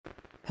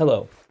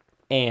Hello,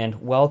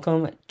 and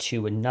welcome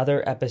to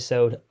another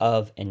episode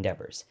of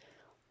Endeavors.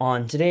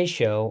 On today's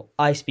show,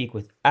 I speak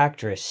with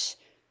actress,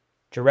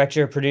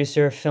 director,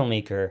 producer,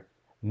 filmmaker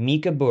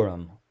Mika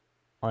Boorem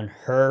on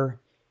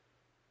her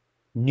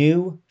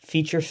new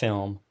feature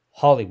film,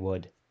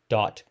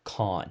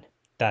 Hollywood.con.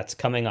 That's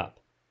coming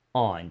up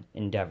on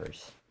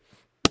Endeavors.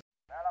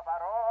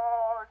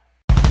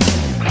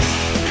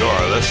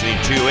 You're listening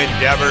to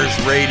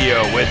Endeavors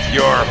Radio with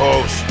your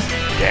host,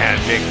 Dan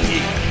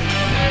McPeak.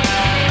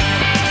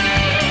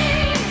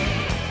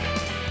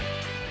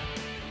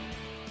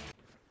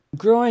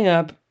 Growing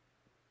up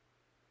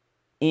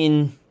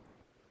in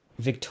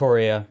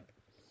Victoria,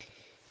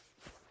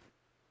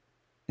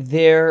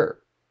 there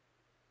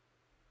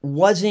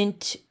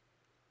wasn't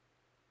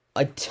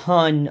a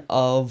ton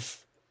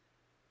of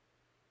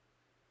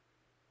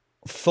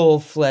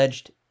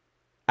full-fledged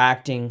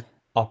acting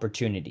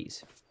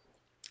opportunities.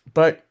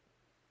 But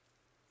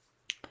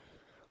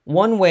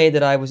one way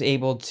that I was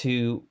able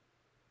to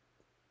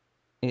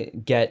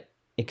get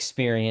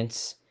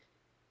experience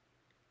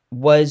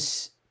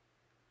was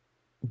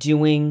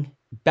doing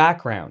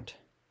background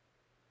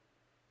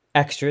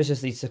extras,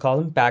 as they used to call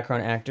them,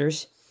 background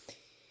actors.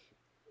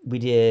 We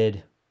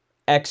did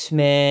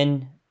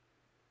X-Men,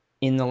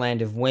 In the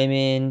Land of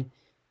Women,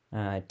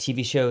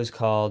 TV shows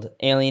called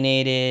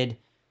Alienated,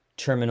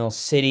 Terminal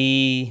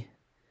City.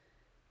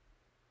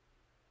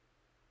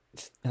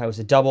 I was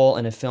a double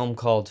in a film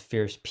called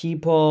Fierce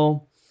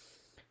People.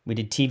 We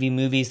did TV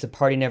movies, The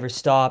Party Never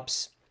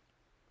Stops.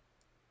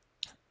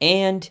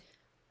 And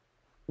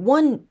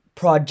one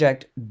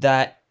project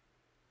that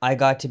I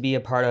got to be a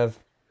part of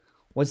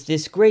was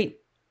this great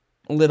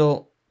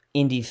little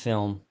indie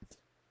film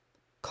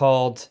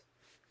called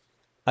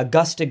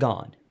Augusta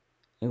Gone.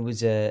 It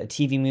was a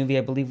TV movie.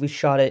 I believe we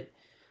shot it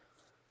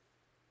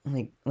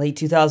like late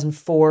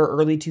 2004,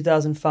 early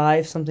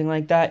 2005, something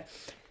like that.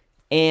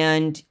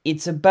 And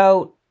it's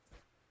about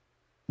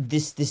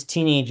this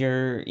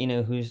teenager,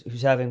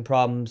 who's having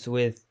problems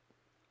with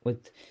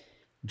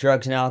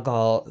drugs and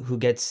alcohol, who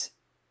gets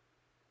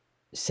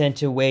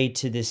sent away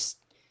to this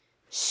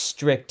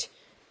strict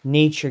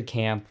nature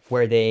camp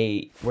where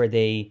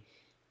they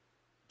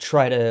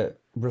try to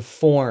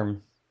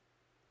reform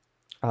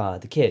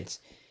the kids.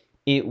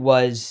 It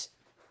was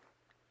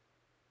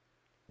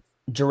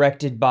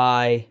directed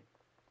by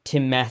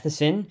Tim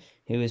Matheson,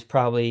 who is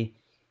probably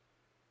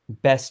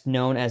best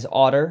known as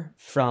Otter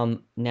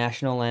from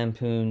National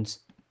Lampoon's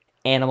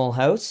Animal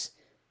House,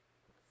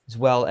 as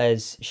well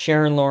as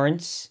Sharon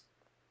Lawrence,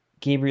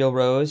 Gabriel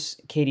Rose,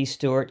 Katie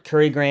Stewart,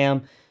 Curry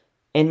Graham,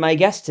 and my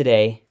guest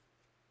today,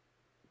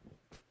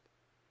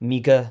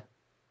 Mika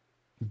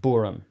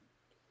Boorem.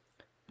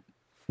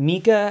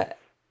 Mika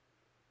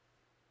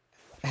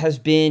has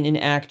been an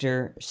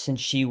actor since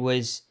she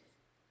was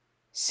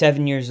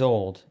 7 years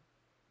old.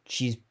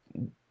 She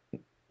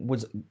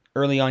was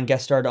early on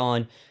guest starred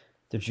on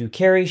The Drew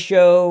Carey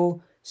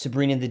Show,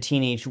 Sabrina the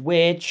Teenage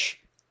Witch,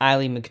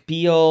 Ally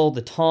McBeal,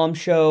 The Tom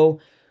Show,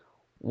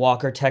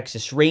 Walker,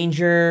 Texas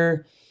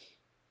Ranger.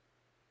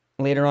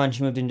 Later on,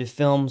 she moved into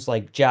films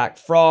like Jack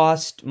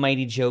Frost,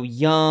 Mighty Joe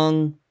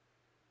Young,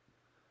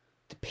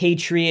 The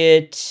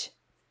Patriot,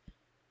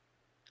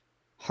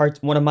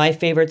 Hearts. One of my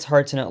favorites,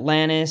 Hearts in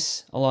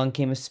Atlantis, Along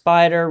Came a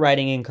Spider,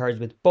 Riding in Cars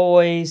with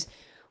Boys,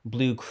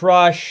 Blue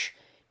Crush,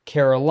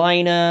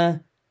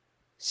 Carolina,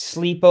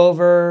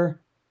 Sleepover.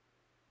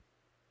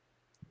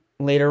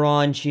 Later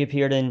on, she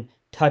appeared in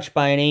Touched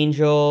by an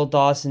Angel,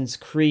 Dawson's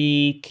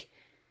Creek,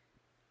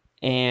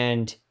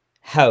 and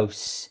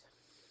House.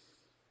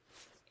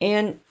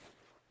 And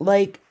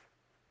like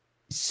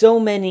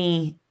so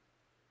many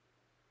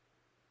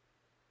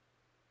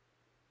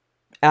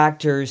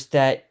actors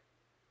that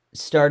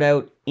start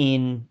out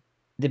in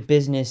the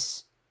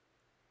business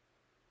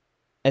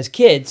as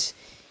kids,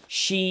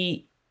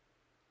 she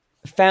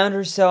found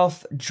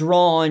herself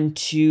drawn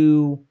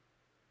to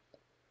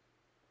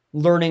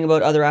learning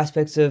about other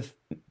aspects of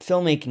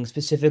filmmaking,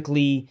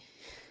 specifically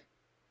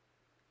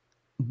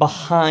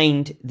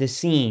behind the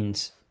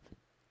scenes.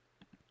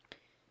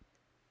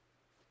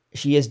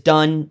 She has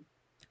done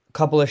a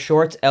couple of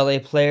shorts, LA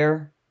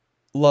Player,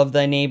 Love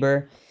Thy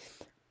Neighbor,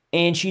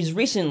 and she's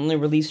recently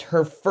released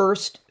her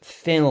first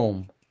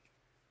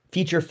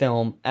feature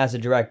film as a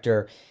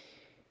director,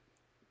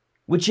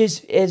 which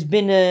has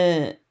been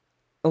a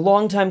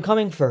long time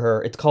coming for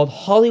her. It's called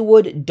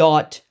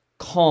Hollywood.con,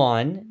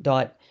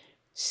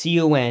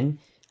 C-O-N,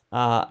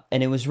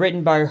 and it was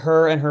written by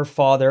her and her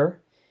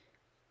father,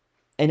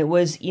 and it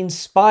was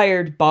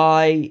inspired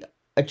by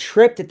a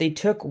trip that they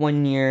took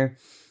one year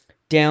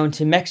down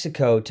to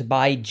Mexico to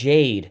buy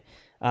jade.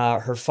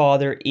 Her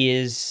father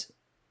is,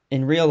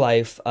 in real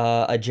life,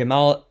 a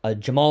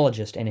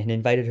gemologist, and had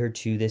invited her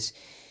to this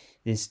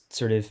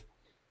sort of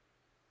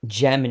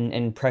gem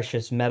and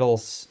precious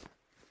metals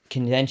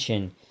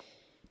convention.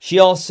 She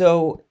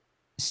also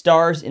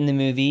stars in the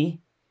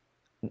movie,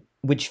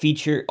 which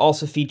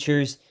also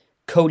features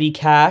Cody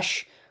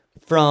Cash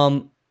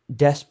from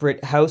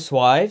Desperate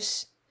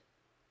Housewives,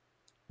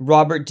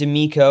 Robert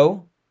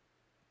D'Amico,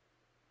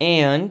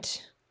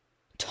 and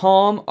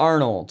Tom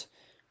Arnold,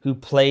 who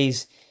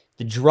plays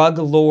the drug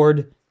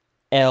lord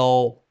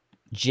L.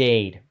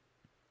 Jade.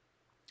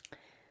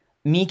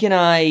 Meek and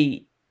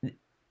I,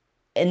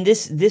 and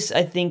this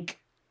I think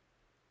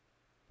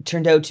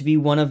turned out to be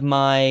one of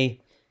my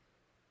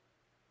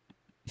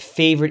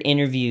favorite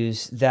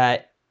interviews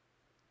that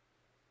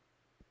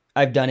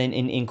I've done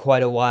in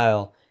quite a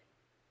while.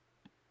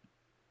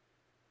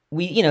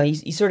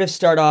 You sort of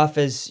start off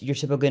as your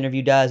typical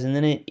interview does, and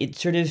then it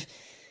sort of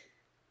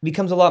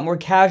becomes a lot more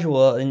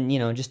casual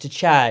and, just to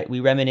chat. We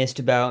reminisced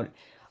about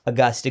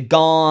Augusta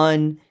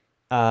Gone,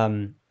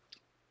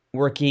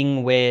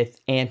 working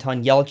with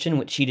Anton Yelchin,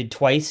 which she did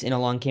twice in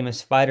Along Came a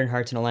Spider and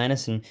Hearts and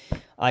Atlantis, and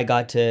I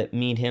got to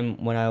meet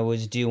him when I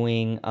was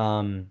doing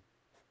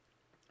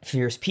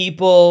Fierce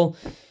People.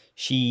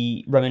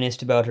 She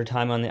reminisced about her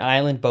time on the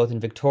island, both in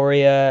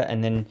Victoria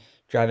and then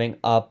driving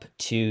up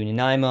to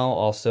Nanaimo,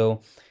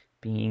 also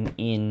being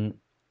in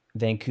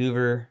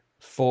Vancouver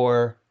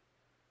for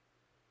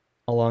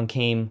Along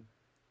Came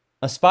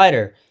a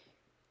Spider.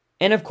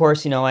 And of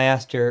course, I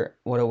asked her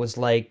what it was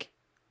like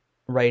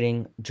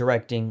writing,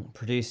 directing,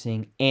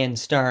 producing, and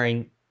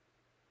starring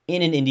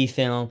in an indie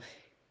film,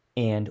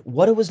 and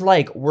what it was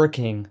like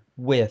working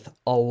with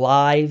a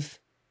live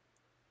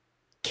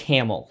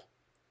camel.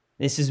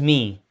 This is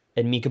me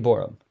and Mika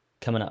Boorem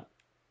coming up.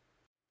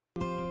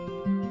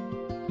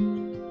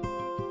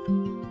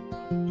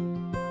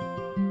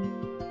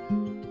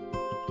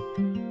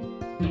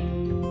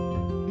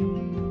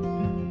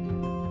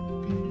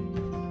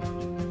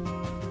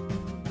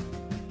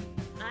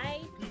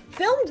 I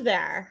filmed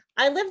there.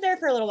 I lived there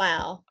for a little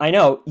while. I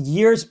know.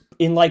 Years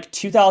in like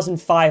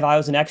 2005, I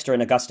was an extra in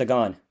Augusta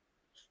Gone.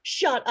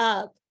 Shut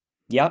up.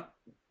 Yep.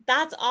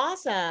 That's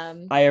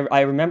awesome.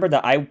 I remember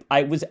that I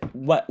was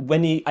I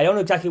don't know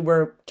exactly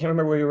can't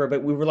remember where we were,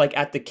 but we were like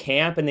at the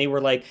camp, and they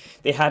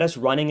had us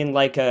running in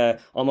like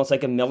almost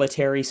like a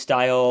military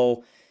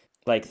style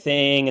like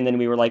thing, and then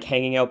we were like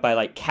hanging out by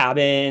like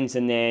cabins,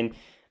 and then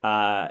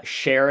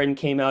Sharon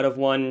came out of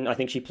one. I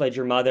think she played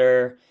your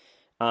mother.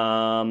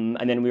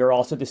 And then we were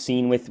also at the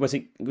scene with was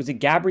it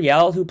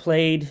Gabrielle who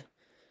played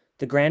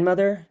the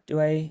grandmother?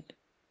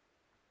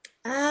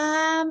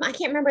 I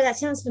can't remember. That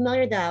sounds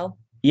familiar though.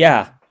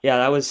 Yeah.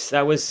 That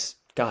was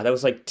God, that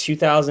was like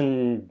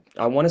 2000,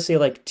 I want to say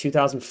like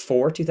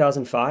 2004,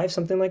 2005,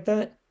 something like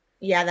that.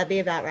 Yeah, that'd be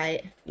about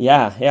right.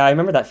 Yeah, I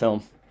remember that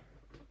film.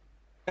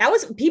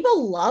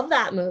 People love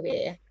that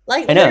movie.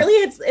 Like I know. literally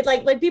it's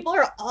like people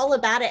are all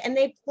about it, and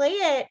they play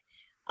it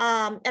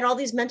at all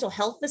these mental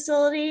health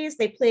facilities.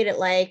 They played it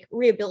like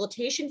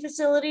rehabilitation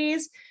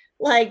facilities.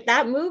 Like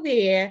that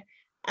movie,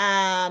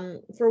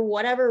 for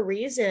whatever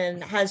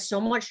reason, has so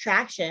much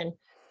traction,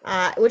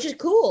 which is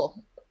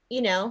cool.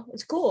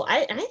 It's cool.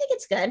 I think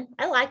it's good.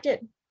 I liked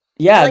it.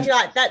 Yeah.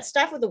 Like that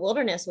stuff with the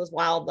wilderness was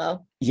wild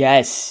though.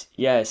 Yes.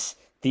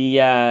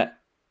 The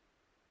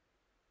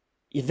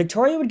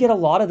Victoria would get a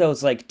lot of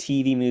those like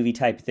TV movie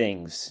type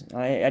things.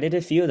 I did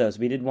a few of those.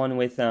 We did one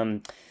with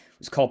it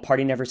was called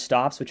Party Never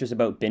Stops, which was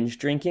about binge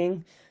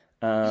drinking.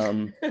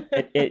 The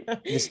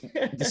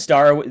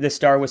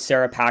star was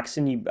Sarah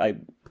Paxton.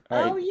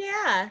 Oh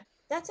yeah,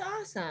 that's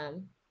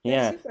awesome.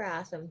 Yeah, super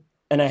awesome.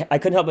 And I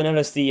couldn't help but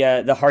notice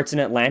the Hearts in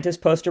Atlantis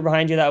poster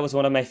behind you. That was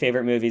one of my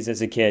favorite movies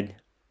as a kid.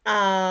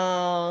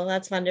 Oh,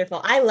 that's wonderful.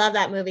 I love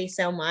that movie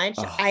so much.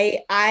 Oh.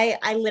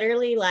 I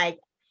literally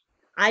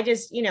I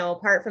just,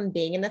 apart from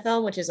being in the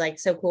film, which is like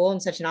so cool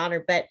and such an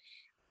honor, but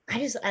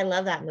I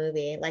love that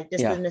movie. Like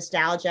just the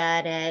nostalgia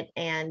at it.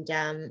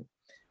 And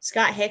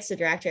Scott Hicks, the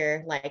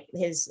director, like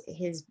his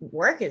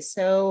work is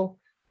so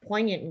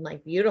poignant and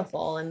like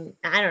beautiful. And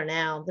I don't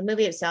know, the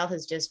movie itself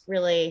is just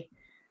really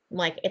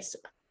like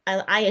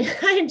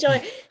I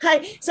enjoy.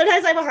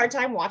 Sometimes I have a hard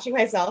time watching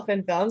myself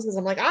in films because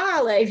I'm like,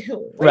 like,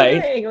 what are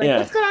you doing? Like,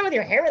 what's going on with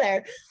your hair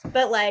there?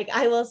 But like,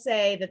 I will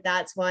say that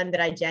that's one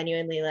that I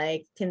genuinely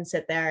like can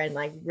sit there and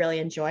like really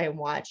enjoy and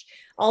watch.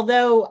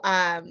 Although,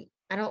 I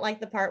don't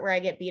like the part where I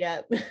get beat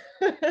up.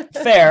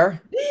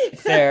 Fair.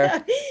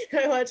 I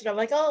watch it. I'm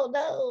like, oh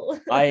no.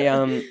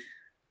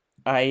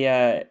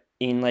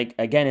 In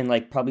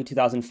probably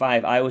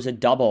 2005, I was a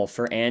double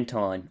for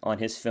Anton on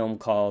his film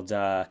called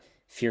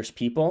Fierce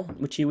People,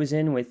 which he was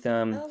in with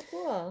oh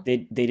cool. They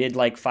did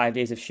like 5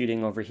 days of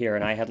shooting over here,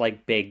 and I had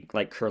like big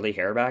like curly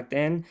hair back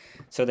then,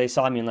 so they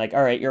saw me and like,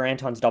 all right, you're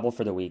Anton's double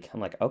for the week.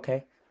 I'm like,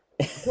 okay.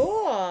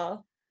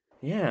 Cool.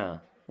 Yeah,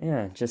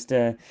 just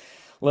a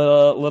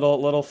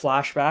little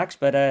flashbacks,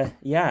 but I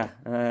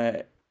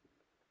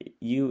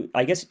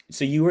guess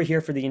so you were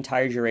here for the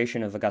entire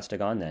duration of Augusta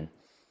Gone then.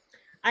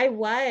 I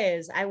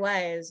was. I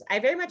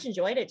very much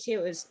enjoyed it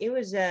too. It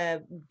was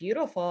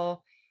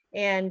beautiful,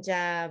 and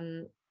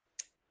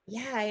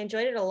yeah, I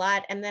enjoyed it a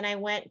lot. And then I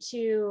went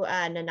to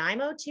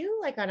Nanaimo too,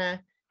 like on a.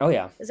 Oh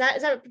yeah. Is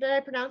that did I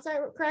pronounce that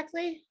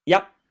correctly?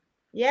 Yep.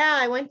 Yeah,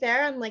 I went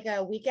there on like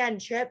a weekend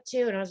trip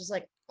too, and I was just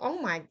like,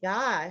 oh my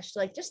gosh,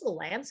 like just the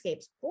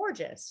landscape's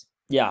gorgeous.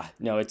 Yeah,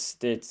 no, it's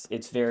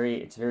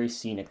very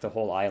scenic, the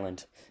whole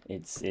island.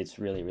 It's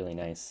really, really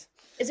nice.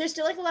 Is there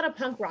still like a lot of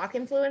punk rock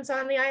influence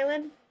on the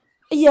island?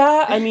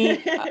 Yeah, I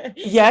mean,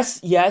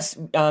 yes.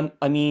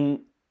 I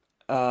mean,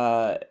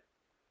 uh,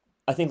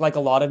 I think like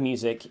a lot of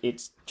music,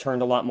 it's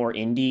turned a lot more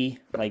indie,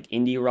 like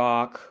indie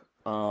rock.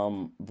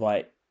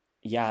 But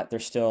yeah,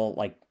 there's still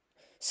like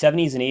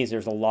 70s and 80s.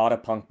 There's a lot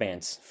of punk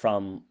bands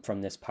from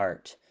this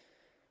part.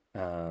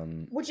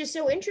 Um, Which is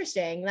so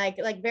interesting, like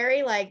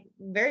very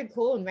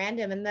cool and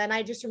random. And then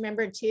I just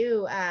remembered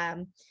too,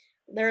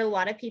 there are a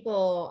lot of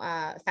people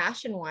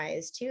fashion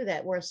wise too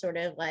that were sort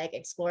of like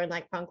exploring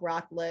like punk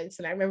rock looks,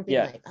 and I remember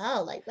being yeah. like,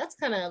 oh, like that's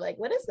kind of like,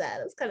 what is that?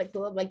 That's kind of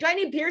cool. I'm like, do I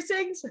need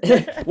piercings?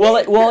 Well,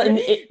 in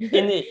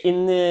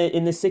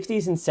the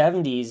 60s and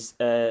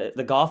 70s,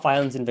 the Gulf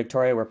Islands in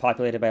Victoria were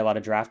populated by a lot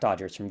of draft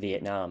dodgers from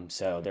Vietnam.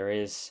 So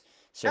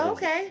Oh,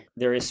 okay.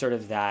 there is sort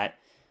of that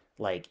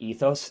like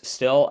ethos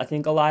still, I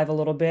think, alive a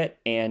little bit.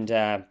 And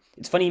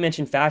it's funny you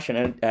mentioned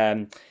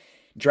fashion.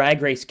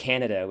 Drag Race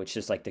Canada, which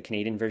is like the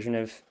Canadian version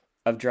of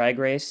Drag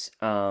Race.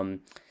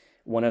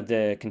 One of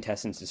the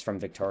contestants is from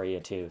Victoria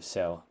too.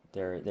 So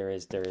there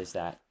is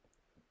that.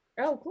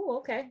 Oh, cool.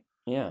 Okay.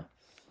 Yeah.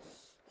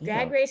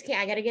 Drag Yeah. race, can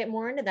I got to get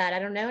more into that. I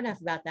don't know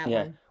enough about that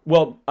Yeah. one.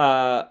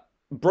 Well,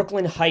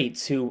 Brooklyn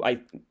Heights, who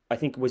I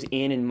think was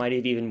in and might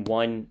have even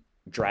won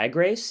Drag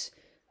Race,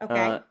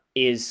 Okay.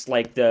 is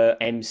like the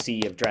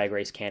MC of Drag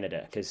Race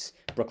Canada because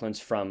Brooklyn's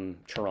from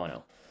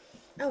Toronto.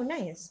 Oh,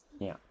 nice.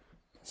 Yeah.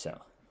 So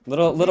Very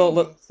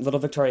nice. little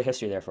Victoria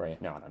history there for you.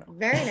 No, I don't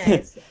Very know.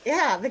 nice.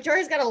 Yeah,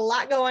 Victoria's got a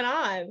lot going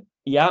on.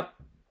 Yep.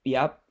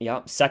 Yep.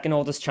 Second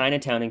oldest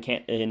Chinatown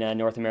in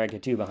North America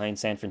too, behind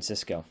San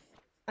Francisco.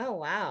 Oh,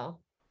 wow.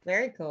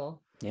 Very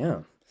cool.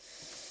 Yeah.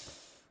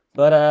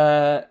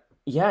 But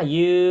yeah,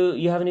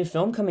 you have a new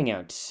film coming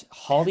out.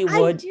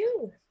 I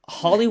do.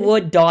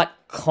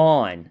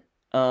 Hollywood.con.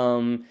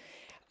 Um,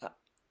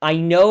 I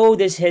know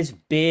this has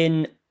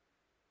been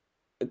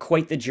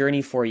quite the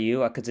journey for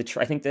you because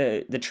I think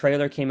the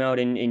trailer came out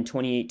in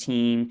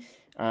 2018.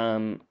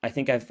 I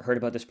think I've heard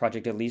about this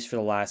project at least for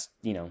the last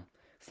 4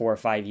 or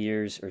 5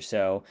 years or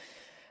so.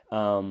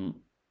 Um,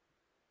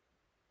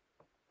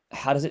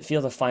 how does it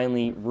feel to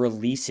finally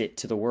release it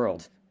to the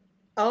world?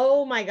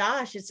 Oh my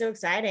gosh, it's so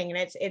exciting. And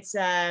it's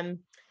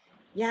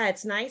yeah,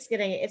 it's nice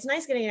getting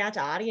it out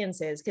to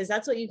audiences because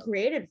that's what you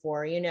created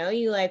for,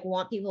 you like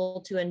want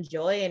people to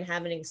enjoy and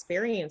have an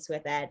experience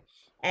with it.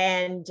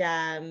 And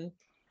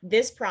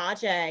this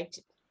project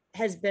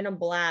has been a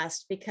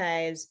blast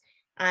because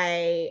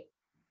I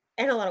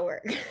and a lot of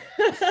work. Like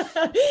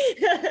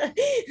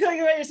what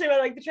you're saying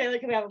about like the trailer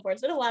coming out before,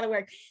 it's been a lot of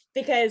work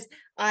because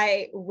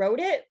I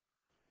wrote it,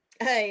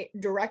 I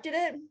directed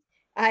it,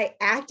 I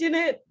acted in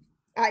it,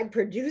 I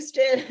produced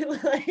it,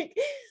 like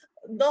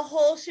the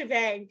whole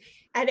shebang.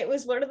 And it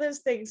was one of those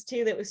things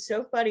too that was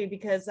so funny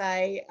because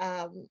I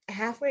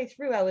halfway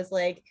through I was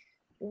like,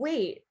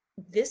 wait,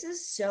 this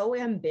is so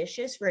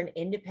ambitious for an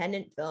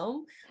independent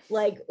film.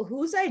 Like,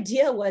 whose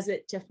idea was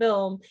it to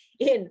film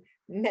in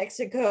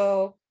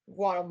Mexico,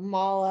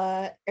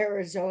 Guatemala,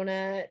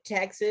 Arizona,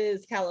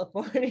 Texas,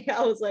 California?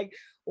 I was like,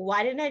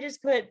 why didn't I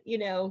just put,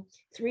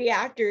 three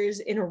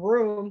actors in a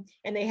room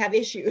and they have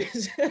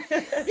issues and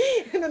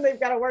then they've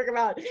got to work them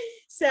out.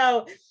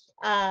 So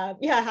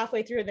yeah,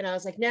 halfway through, then I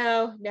was like,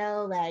 no,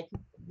 like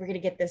we're gonna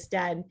get this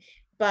done.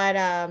 But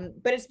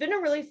it's been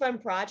a really fun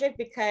project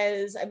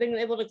because I've been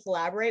able to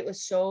collaborate with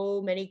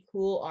so many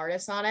cool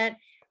artists on it.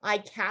 I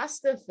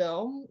cast the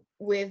film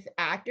with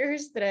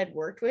actors that I'd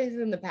worked with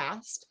in the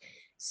past.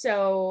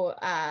 So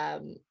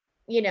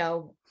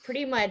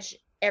pretty much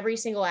every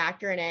single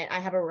actor in it I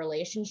have a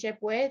relationship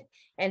with.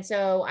 And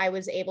so I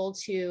was able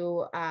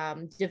to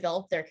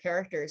develop their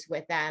characters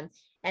with them.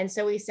 And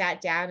so we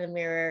sat down and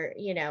we were,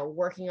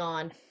 working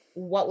on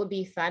what would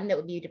be fun that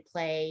would be to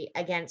play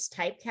against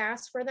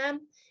typecast for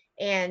them.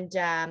 And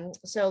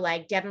so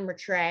like Devin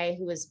Rattray,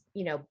 who was,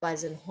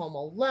 Buzz in Home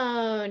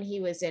Alone,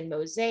 he was in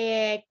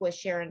Mosaic with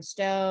Sharon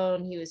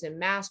Stone, he was in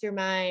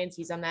Masterminds,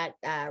 he's on that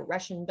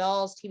Russian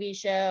Dolls TV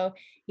show,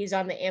 he's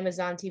on the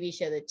Amazon TV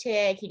show The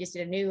Tick, he just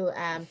did a new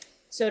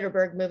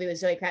Soderbergh movie with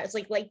Zoe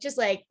Kravitz,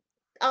 like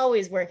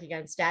always working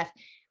on stuff.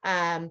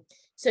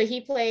 So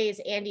he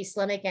plays Andy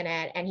Slimek in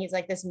it, and he's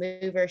like this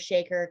mover,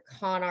 shaker,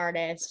 con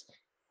artist,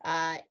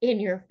 in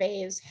your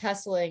face,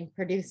 hustling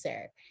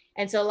producer.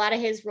 And so a lot of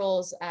his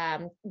roles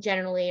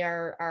generally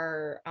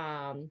are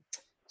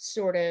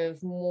sort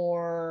of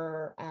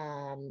more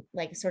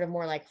sort of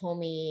more like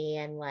homey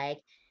and like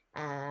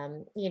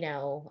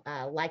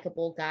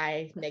likable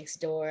guy next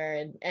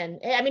door. And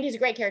I mean, he's a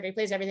great character. He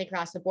plays everything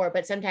across the board,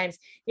 but sometimes,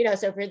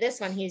 so for this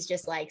one, he's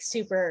just like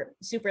super,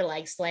 super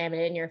like slam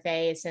it in your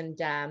face. And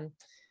Tom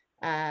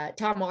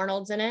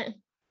Arnold's in it.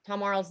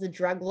 Tom Arnold's the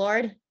drug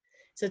lord.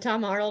 So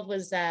Tom Arnold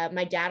was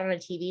my dad on a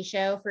TV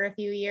show for a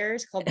few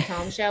years called The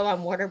Tom Show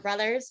on Warner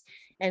Brothers.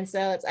 And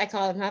so I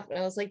called him up and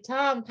I was like,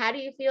 Tom, how do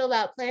you feel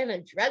about playing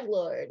a drug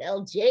lord,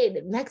 LJ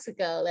in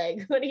Mexico?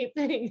 Like, what do you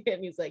think?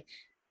 And he's like,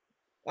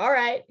 all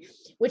right.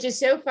 Which is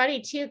so funny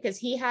too, because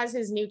he has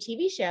his new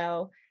TV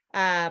show,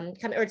 or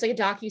it's like a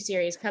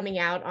docu-series coming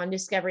out on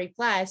Discovery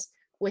Plus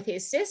with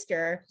his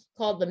sister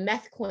called the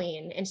Meth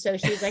Queen. And so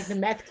she's like the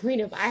Meth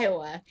Queen of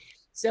Iowa.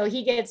 So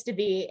he gets to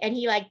be, and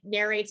he like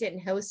narrates it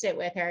and hosts it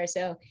with her.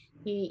 So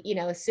he,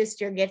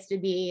 sister gets to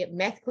be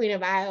meth queen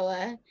of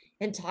Iowa,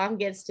 and Tom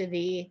gets to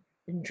be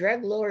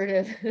drug lord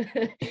of,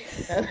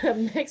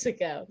 of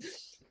Mexico.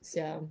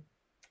 So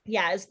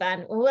yeah, it's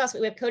fun. Who else?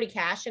 We have Cody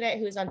Cash in it,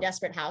 who was on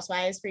Desperate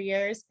Housewives for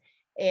years,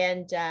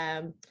 and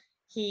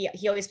he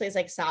always plays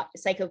like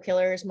psycho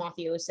killers,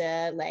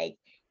 mafiosa. Like,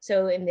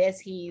 so in this,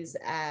 he's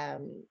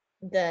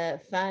the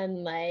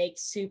fun, like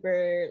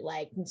super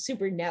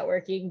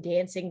networking,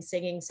 dancing,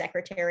 singing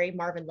secretary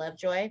Marvin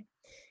Lovejoy.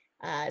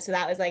 So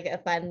that was like a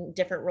fun,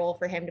 different role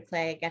for him to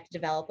play. I got to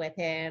develop with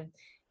him.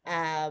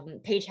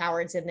 Paige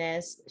Howard's in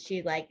this.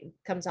 She like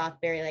comes off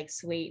very like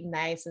sweet and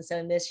nice, and so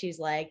in this, she's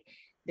like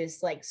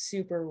this like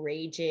super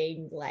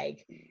raging,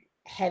 like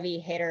heavy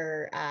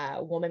hitter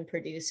woman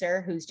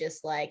producer who's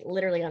just like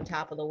literally on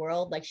top of the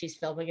world. Like she's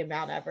filming in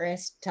Mount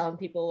Everest, telling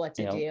people what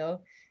to do.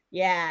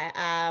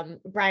 Yeah.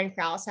 Brian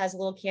Krause has a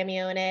little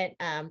cameo in it.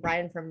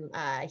 Brian from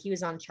he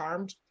was on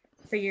Charmed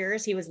for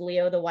years. He was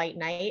Leo the White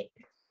Knight.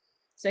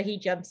 So he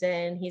jumps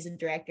in, he's a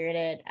director in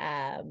it.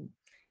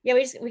 Yeah,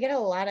 we get a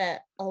lot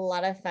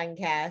of fun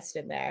cast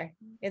in there.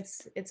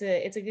 It's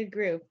a good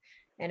group.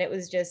 And it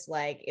was just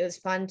like, it was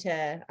fun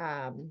to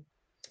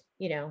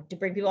to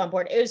bring people on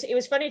board. It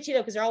was funny too though,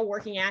 because they're all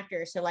working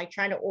actors. So like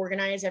trying to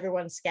organize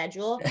everyone's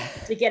schedule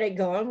to get it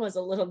going was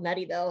a little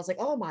nutty though. I was like,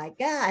 oh my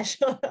gosh,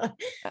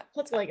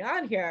 what's going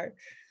on here?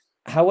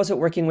 How was it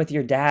working with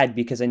your dad?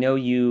 Because I know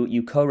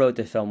you co-wrote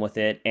the film with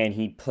it, and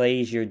he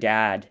plays your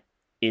dad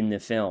in the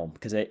film.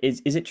 Because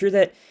is it true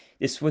that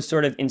this was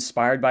sort of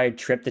inspired by a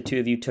trip the two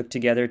of you took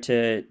together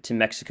to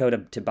Mexico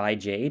to buy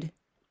jade?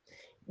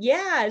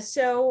 Yeah,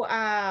 so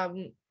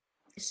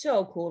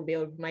cool to be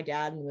with my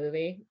dad in the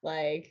movie.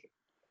 Like,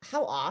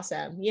 how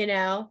awesome,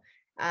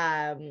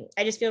 I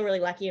just feel really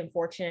lucky and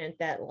fortunate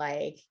that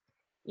like,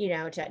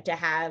 to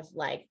have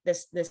like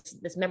this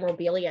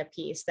memorabilia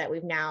piece that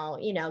we've now,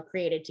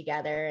 created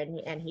together,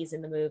 and he's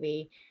in the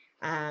movie.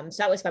 So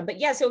that was fun. But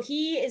yeah, so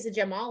he is a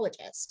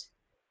gemologist,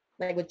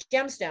 like with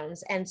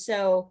gemstones. And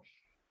so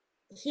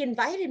he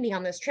invited me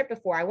on this trip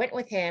before. I went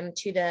with him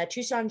to the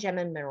Tucson Gem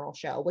and Mineral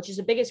Show, which is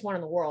the biggest one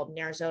in the world in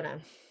Arizona.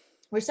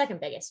 We're second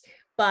biggest,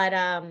 but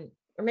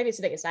or maybe it's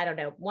the biggest, I don't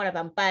know, one of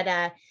them.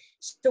 But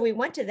so we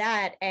went to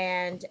that,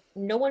 and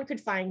no one could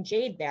find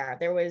jade there.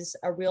 There was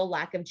a real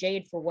lack of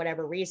jade for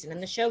whatever reason.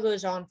 And the show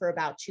goes on for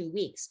about 2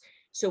 weeks.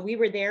 So we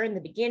were there in the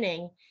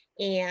beginning,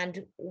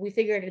 and we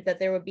figured that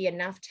there would be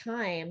enough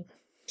time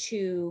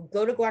to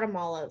go to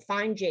Guatemala,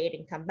 find jade,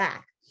 and come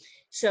back.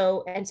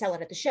 So, and sell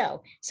it at the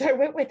show. So I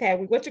went with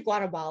him. We went to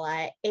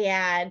Guatemala,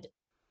 and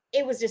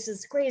it was just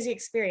this crazy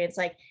experience.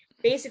 Like,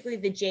 basically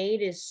the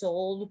jade is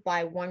sold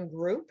by one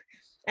group,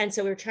 and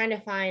so we were trying to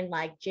find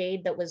like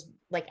jade that was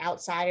like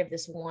outside of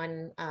this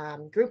one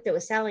group that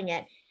was selling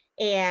it.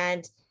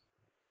 And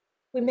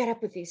we met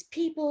up with these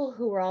people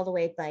who were all the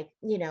way like,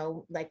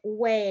 like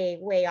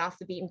way off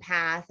the beaten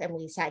path, and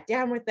we sat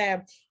down with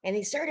them, and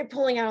they started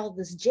pulling out all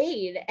this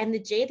jade, and the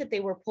jade that they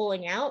were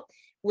pulling out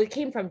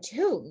came from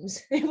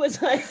tombs. It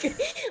was like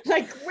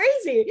like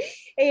crazy.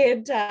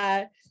 And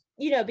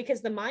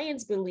because the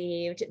Mayans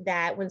believed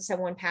that when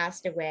someone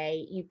passed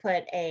away, you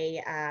put a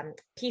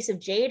piece of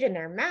jade in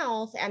their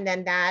mouth, and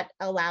then that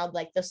allowed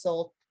like the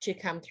soul to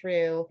come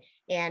through,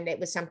 and it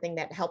was something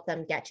that helped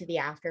them get to the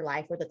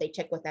afterlife, or that they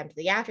took with them to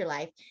the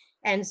afterlife.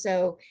 And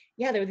so,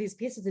 yeah, there were these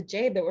pieces of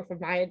jade that were from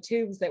Mayan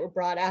tombs that were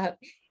brought out,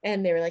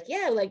 and they were like,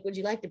 yeah, like, would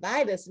you like to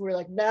buy this? And we're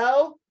like,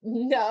 no,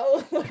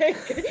 like,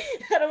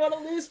 I don't want to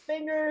lose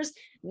fingers,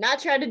 not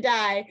trying to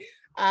die.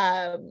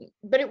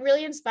 But it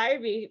really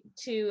inspired me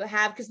to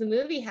have, because the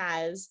movie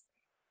has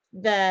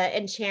the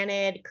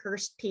enchanted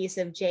cursed piece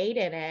of jade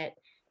in it.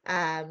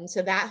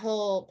 So that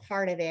whole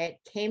part of it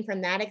came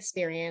from that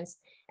experience.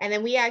 And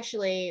then we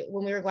actually,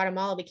 when we were in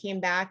Guatemala, we came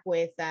back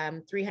with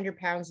 300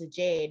 pounds of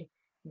jade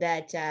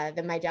that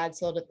my dad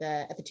sold at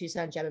the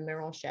Tucson Gem and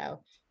Mineral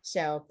Show.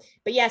 So,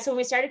 but yeah, so when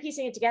we started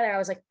piecing it together, I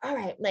was like, all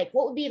right, like,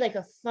 what would be like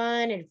a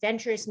fun,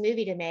 adventurous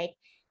movie to make?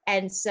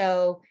 And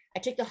so I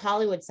took the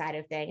Hollywood side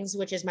of things,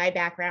 which is my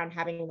background,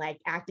 having like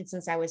acted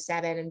since I was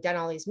 7 and done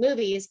all these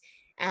movies.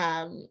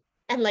 And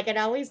like, it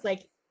always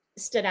like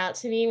stood out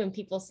to me when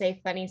people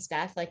say funny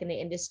stuff like in the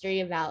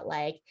industry about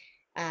like,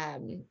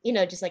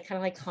 just like kind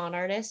of like con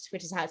artist,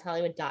 which is how it's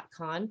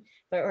Hollywood.con,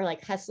 but or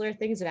like hustler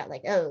things about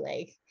like, oh,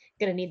 like,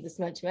 gonna need this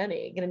much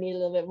money, gonna need a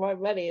little bit more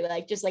money,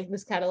 like just like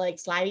this kind of like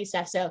slimy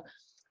stuff. So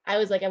I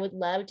was like, I would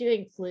love to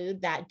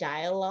include that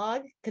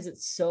dialogue because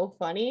it's so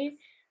funny,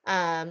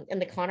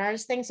 and the con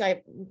artist thing. So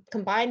I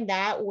combined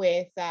that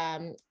with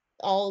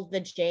all the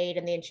jade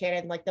and the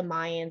enchanted, like the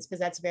Mayans, because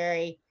that's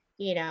very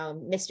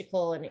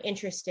mystical and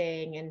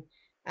interesting,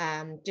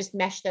 and just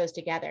mesh those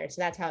together.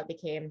 So that's how it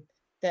became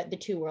the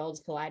two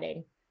worlds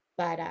colliding.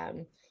 But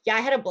yeah,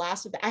 I had a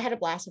blast with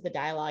the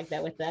dialogue,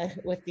 that with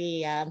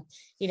the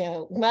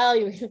well,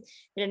 you're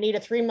gonna need a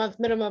 3-month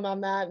minimum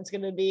on that. It's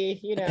gonna be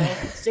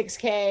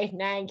 6K,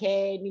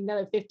 9K, need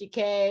another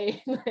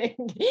 50K. Like,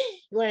 you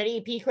want an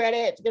EP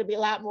credit? It's gonna be a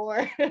lot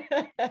more.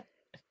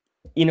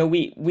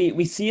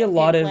 We see a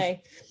lot of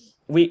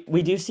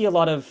we do see a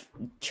lot of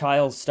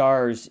child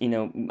stars, you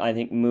know, I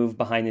think move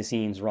behind the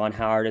scenes. Ron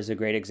Howard is a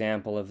great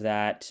example of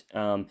that.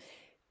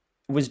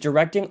 Was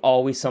directing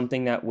always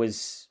something that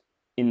was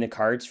in the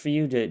cards for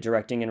you,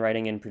 directing and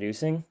writing and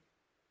producing?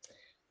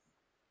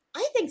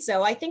 I think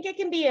so. I think it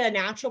can be a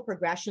natural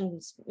progression,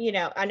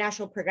 a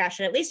natural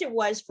progression. At least it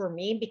was for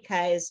me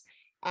because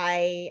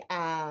I,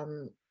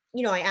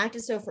 I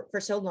acted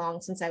for so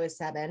long since I was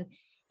 7,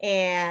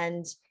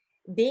 and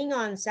being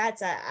on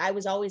sets, I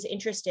was always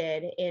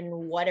interested in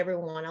what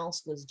everyone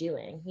else was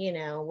doing,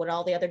 what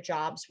all the other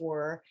jobs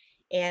were.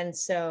 And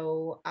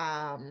so,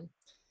 acting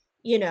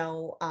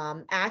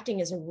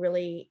is a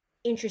really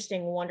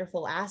interesting,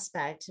 wonderful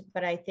aspect.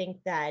 But I think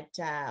that,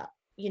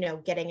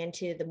 getting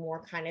into the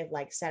more kind of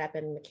like setup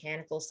and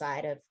mechanical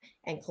side of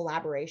and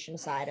collaboration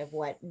side of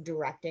what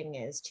directing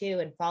is too,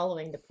 and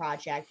following the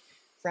project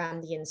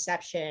from the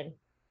inception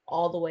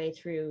all the way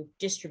through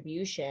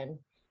distribution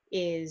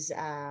is,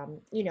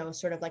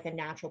 sort of like a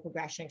natural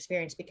progression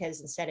experience,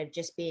 because instead of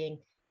just being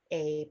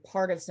a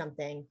part of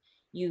something,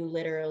 you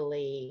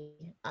literally,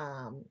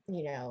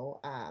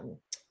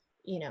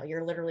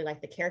 you're literally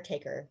like the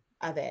caretaker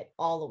of it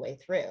all the way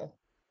through.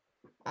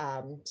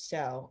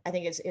 So I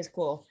think it's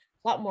cool.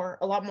 A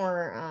lot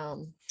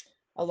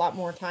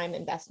more time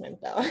investment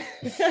though.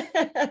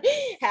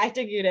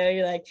 Acting,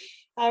 you're like,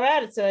 all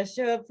right, so I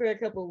show up for a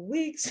couple of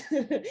weeks.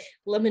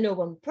 Let me know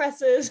when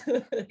presses.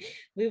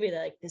 Movie,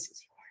 they're like, this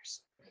is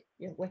yours.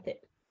 You're with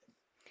it.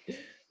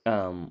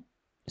 Um,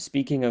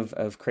 Speaking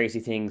of crazy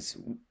things,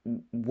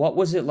 what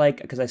was it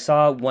like? Because I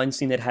saw one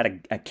scene that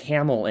had a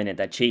camel in it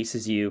that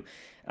chases you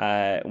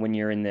when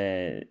you're in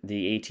the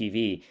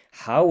ATV.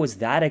 How was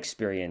that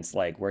experience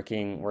like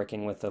working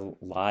with a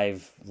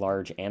live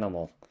large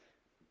animal?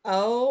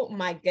 Oh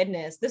my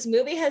goodness. This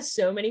movie has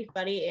so many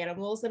funny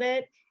animals in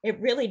it. It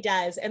really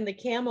does. And the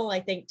camel, I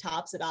think,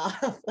 tops it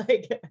off.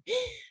 Like,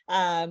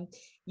 um,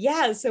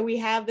 yeah, so we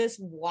have this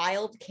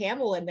wild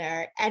camel in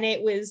there. And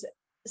it was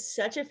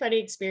such a funny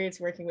experience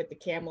working with the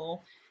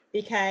camel,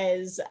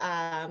 because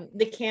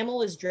the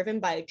camel is driven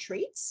by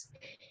treats.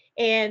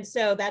 And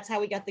so that's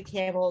how we got the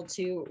camel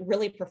to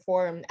really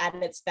perform at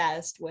its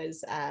best,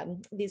 was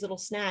these little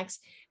snacks.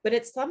 But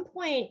at some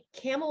point,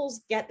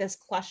 camels get this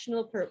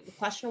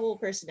questionable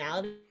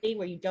personality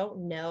where you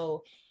don't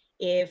know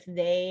if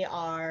they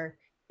are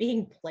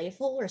being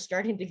playful or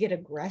starting to get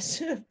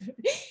aggressive.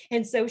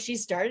 And so she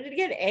started to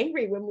get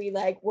angry when we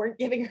like weren't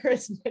giving her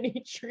as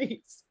many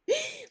treats.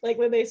 Like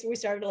when we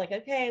started like,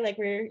 okay, like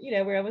we're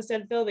almost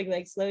done filming,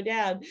 like slow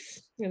down.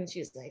 And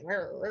she's like,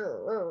 "Rrr,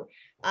 rrr,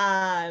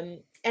 rrr."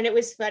 And it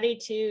was funny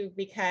too,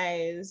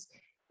 because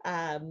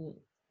our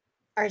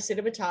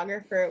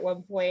cinematographer at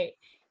one point,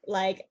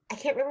 like, I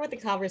can't remember what the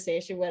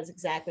conversation was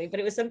exactly,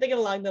 but it was something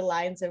along the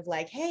lines of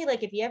like, hey,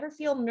 like if you ever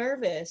feel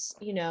nervous,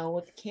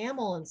 with the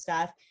camel and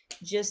stuff,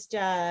 just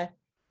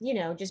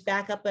just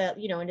back up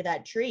into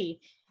that tree.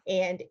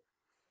 And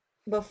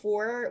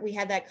before we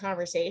had that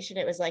conversation,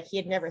 it was like he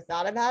had never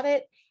thought about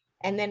it.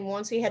 And then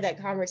once we had that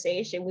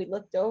conversation, we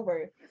looked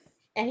over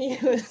and he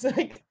was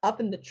like up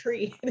in the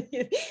tree.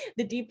 The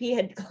DP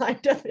had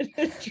climbed up in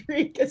the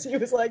tree because he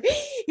was like,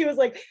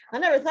 I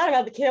never thought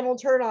about the camel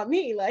turn on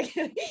me. Like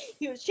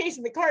he was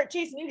chasing the cart,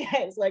 chasing you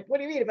guys. Like, what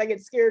do you mean if I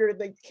get scared or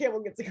the camel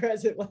gets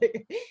aggressive?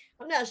 Like,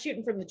 I'm not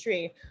shooting from the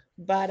tree.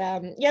 But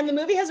yeah, and the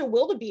movie has a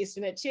wildebeest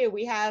in it too.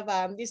 We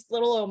have these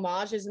little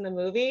homages in the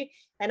movie,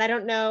 and I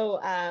don't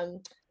know,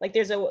 like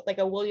there's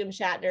a William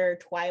Shatner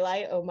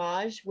Twilight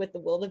homage with the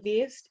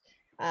wildebeest.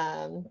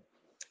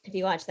 If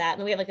you watch that,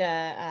 and we have like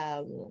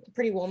a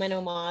Pretty Woman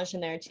homage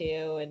in there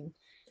too.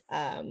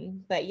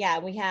 And but yeah,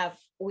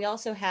 we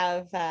also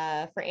have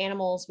for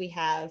animals, we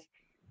have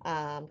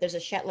there's a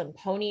Shetland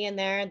pony in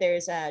there.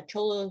 There's a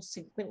Cholo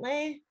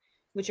Cinquentle,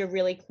 which are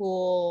really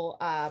cool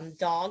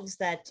dogs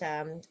that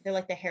they're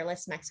like the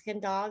hairless Mexican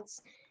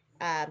dogs.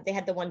 They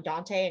had the one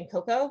Dante and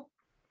Coco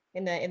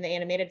in the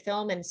animated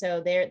film, and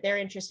so they're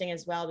interesting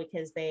as well,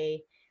 because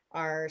they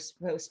are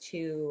supposed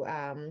to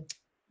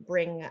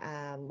bring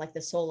like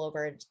the soul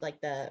over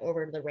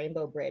over the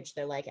Rainbow Bridge.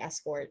 They're like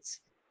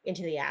escorts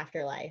into the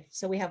afterlife.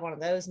 So we have one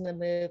of those in the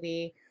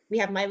movie. We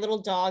have my little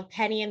dog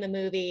Penny in the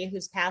movie,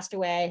 who's passed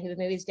away, who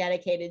the movie's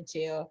dedicated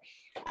to.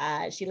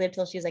 She lived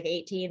till she was like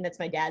 18. That's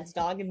my dad's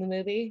dog in the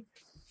movie,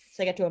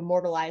 so I got to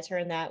immortalize her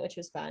in that, which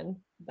was fun.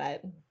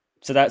 But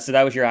So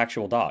that was your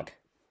actual dog.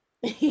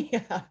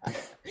 yeah,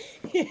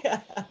 yeah.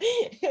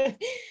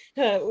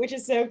 Which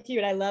is so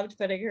cute. I loved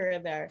putting her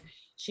in there.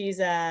 She's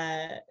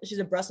a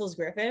Brussels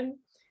Griffin,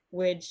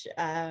 which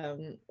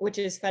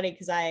is funny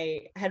because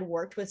I had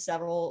worked with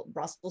several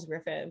Brussels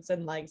Griffins,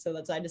 and like so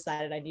that's why I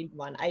decided I need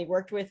one. I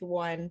worked with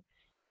one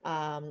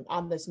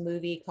on this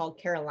movie called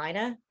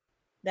Carolina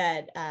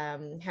that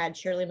had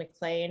Shirley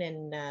MacLaine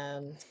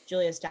and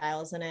Julia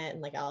Stiles in it,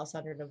 and like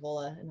Alessandra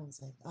Nivola, and I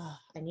was like, oh,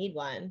 I need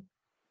one.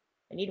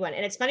 And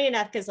it's funny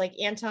enough because like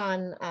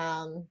Anton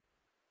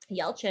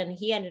Yelchin,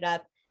 he ended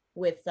up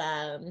with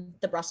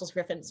the Brussels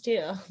Griffins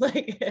too.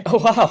 Like, Oh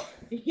wow.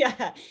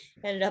 yeah,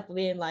 ended up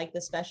being like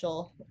the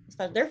special.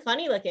 They're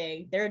funny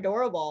looking. They're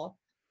adorable.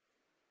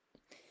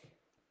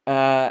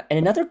 And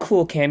another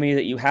cool cameo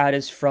that you had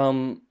is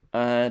from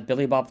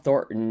Billy Bob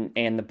Thornton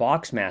and the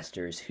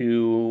Boxmasters,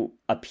 who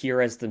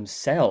appear as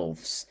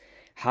themselves.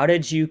 How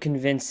did you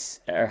convince,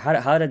 or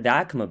how did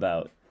that come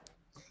about?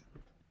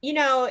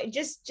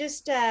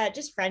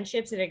 Just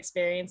friendships and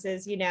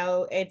experiences.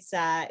 It's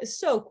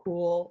so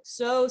cool,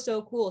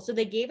 so cool. So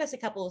they gave us a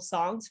couple of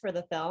songs for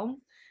the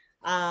film.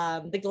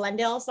 The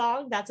Glendale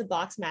song, that's a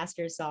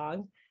Boxmaster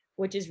song,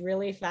 which is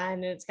really fun,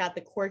 and it's got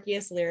the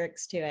quirkiest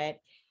lyrics to it.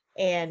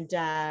 And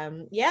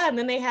yeah, and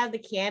then they have the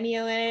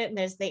cameo in it, and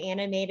there's the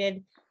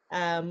animated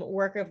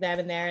work of them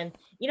in there. And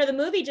the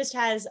movie just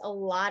has a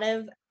lot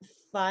of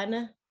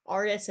fun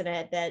artists in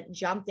it that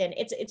jumped in.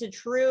 It's a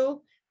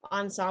true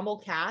ensemble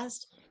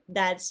cast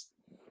that's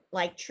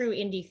like true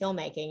indie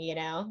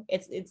filmmaking.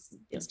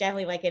 It's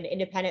definitely like an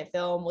independent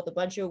film with a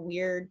bunch of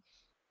weird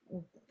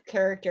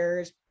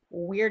characters,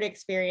 weird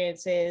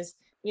experiences,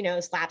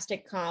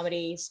 slapstick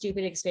comedy,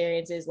 stupid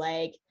experiences,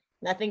 like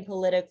nothing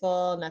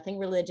political, nothing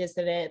religious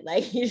in it.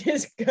 Like you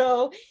just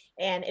go,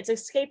 and it's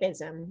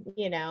escapism.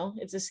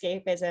 It's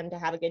escapism to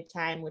have a good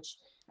time, which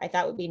I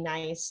thought would be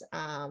nice.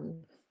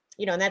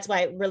 And that's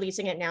why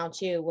releasing it now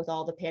too, with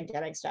all the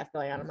pandemic stuff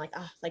going on, I'm like,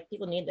 oh, like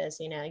people need this.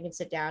 You can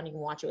sit down, you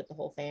can watch it with the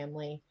whole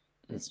family.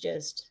 It's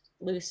just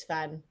loose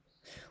fun.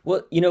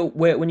 Well,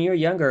 when you were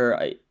younger,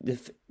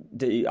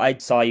 I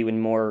saw you in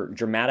more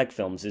dramatic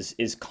films.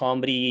 Is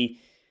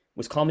comedy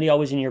was comedy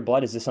always in your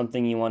blood? Is this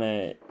something you want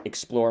to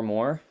explore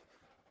more?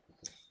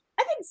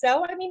 I think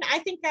so. I mean, I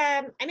think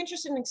I'm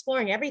interested in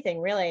exploring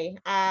everything, really.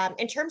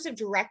 In terms of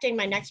directing,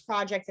 my next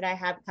project that I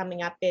have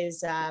coming up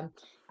is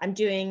I'm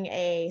doing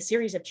a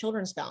series of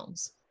children's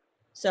films,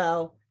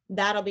 so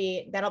that'll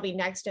be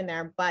next in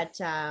there. But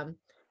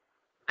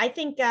I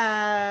think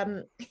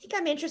I'm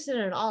interested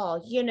in it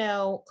all.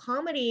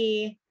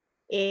 Comedy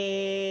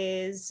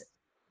is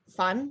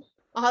fun,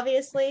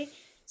 obviously.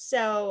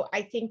 So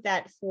I think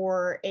that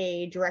for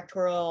a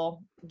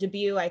directorial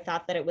debut, I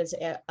thought that it was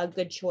a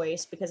good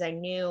choice, because I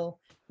knew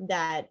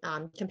that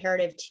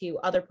comparative to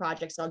other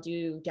projects I'll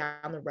do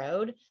down the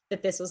road,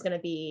 that this was going to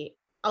be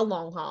a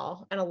long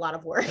haul and a lot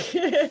of work,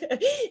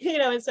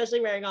 especially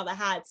wearing all the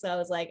hats. So I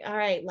was like, all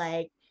right,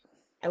 like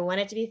I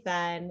want it to be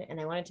fun, and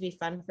I want it to be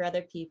fun for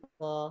other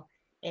people.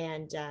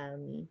 And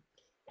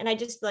I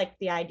just like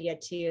the idea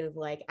too of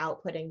like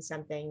outputting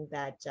something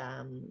that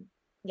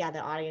yeah,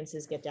 the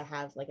audiences get to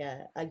have like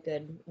a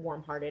good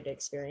warm-hearted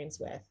experience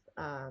with.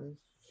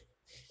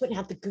 Putting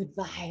out the good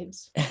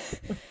vibes.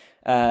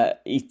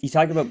 You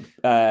talked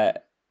about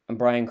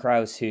Brian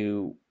Krause,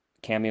 who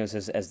cameos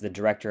as the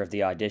director of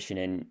the audition,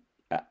 and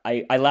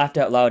I laughed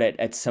out loud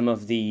at some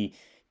of the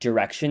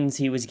directions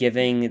he was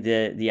giving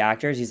the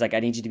actors. He's like,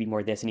 I need you to be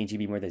more this, I need you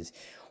to be more this.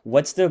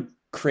 What's the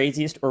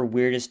craziest or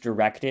weirdest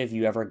directive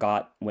you ever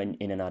got when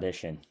in an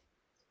audition?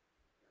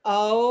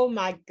 Oh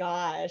my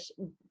gosh.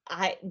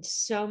 I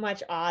so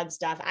much odd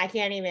stuff. I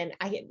can't even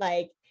I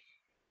like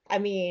I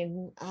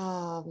mean,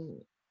 I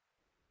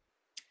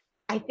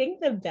think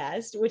the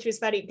best, which was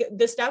funny,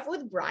 the stuff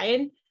with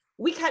Brian,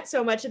 we cut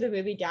so much of the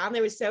movie down.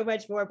 There was so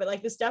much more, but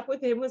like the stuff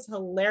with him was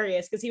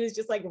hilarious, because he was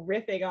just like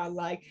riffing on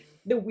like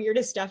the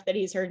weirdest stuff that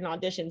he's heard in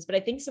auditions. But I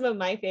think some of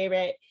my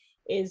favorite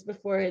is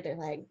before they're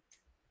like,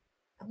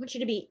 I want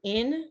you to be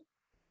in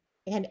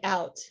and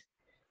out,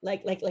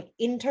 like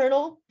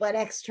internal but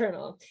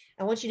external.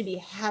 I want you to be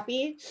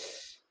happy,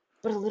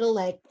 but a little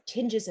like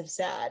tinges of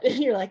sad.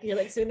 And you're like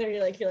sitting there,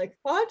 you're like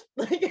what?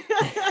 Like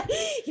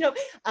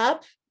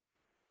up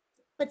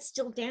but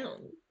still down.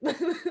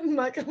 I'm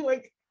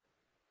like,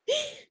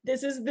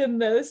 this is the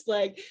most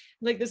like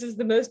this is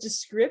the most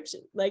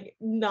descriptive, like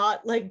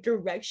not like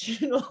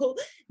directional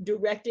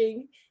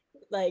directing,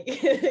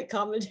 like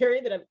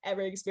commentary that I've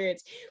ever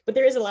experienced. But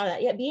there is a lot of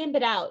that. Yeah, be in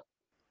but out,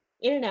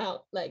 in and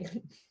out, like.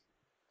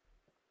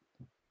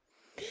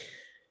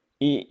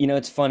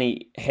 It's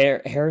funny.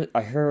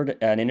 I heard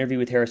an interview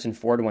with Harrison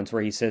Ford once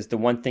where he says the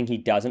one thing he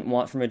doesn't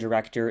want from a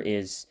director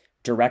is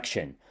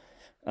direction.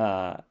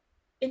 Uh,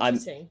 I'm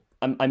Interesting.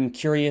 I'm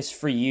curious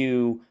for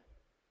you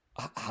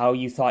how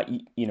you thought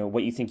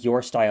what you think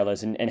your style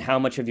is, and how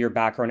much of your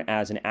background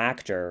as an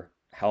actor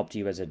helped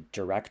you as a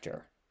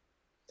director.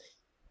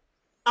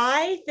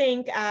 I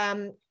think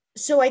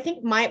so I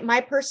think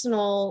my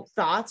personal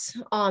thoughts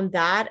on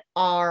that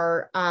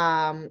are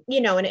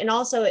and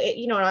also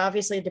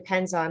obviously it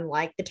depends on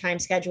like the time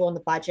schedule and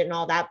the budget and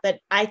all that, but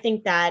I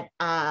think that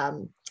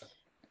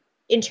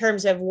in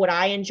terms of what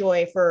I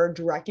enjoy for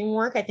directing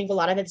work, I think a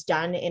lot of it's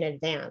done in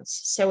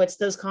advance. So it's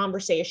those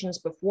conversations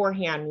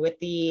beforehand with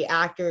the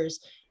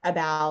actors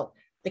about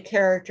the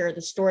character,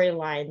 the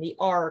storyline, the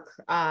arc,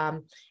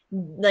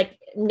 like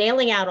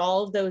nailing out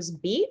all of those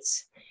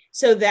beats,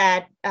 so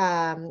that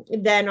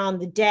then on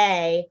the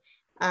day,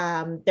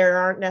 there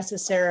aren't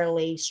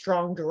necessarily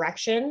strong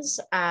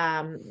directions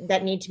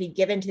that need to be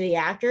given to the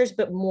actors,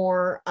 but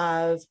more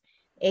of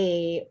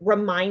a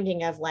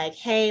reminding of like,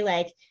 hey,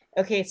 like,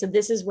 okay, so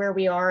this is where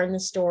we are in the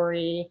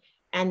story.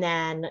 And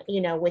then,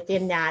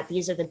 within that,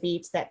 these are the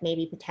beats that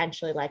maybe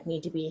potentially like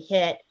need to be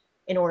hit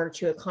in order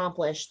to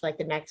accomplish like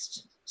the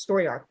next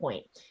story arc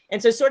point.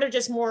 And so sort of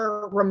just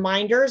more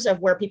reminders of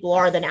where people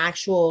are than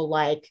actual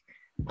like,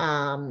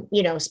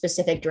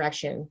 specific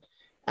direction.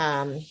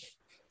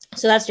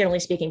 So that's generally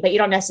speaking, but you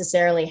don't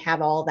necessarily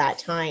have all that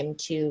time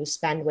to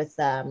spend with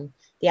the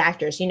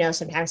actors.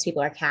 Sometimes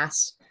people are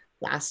cast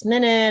last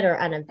minute or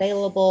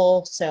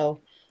unavailable.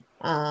 So,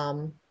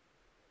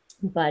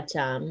 but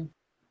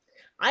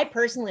I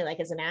personally, like,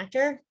 as an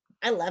actor,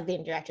 I love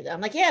being directed. I'm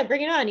like, yeah,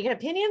 bring it on. You got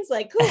opinions?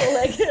 Like, cool.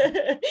 Like,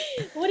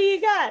 what do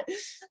you got?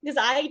 Because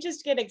I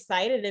just get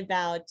excited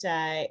about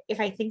if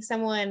I think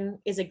someone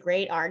is a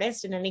great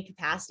artist in any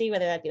capacity,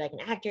 whether that be like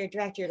an actor,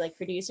 director, like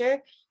producer,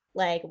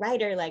 like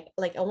writer, like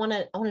I want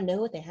to know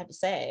what they have to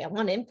say. I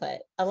want input.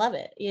 I love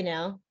it,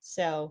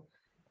 So,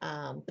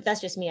 but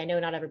that's just me. I know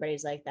not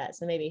everybody's like that.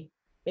 So maybe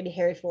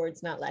Harry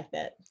Ford's not like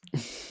that.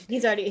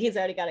 He's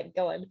already got it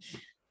going.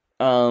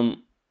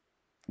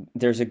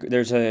 There's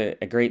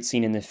a great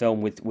scene in the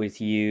film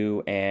with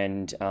you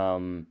and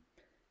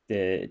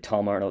the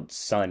Tom Arnold's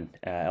son,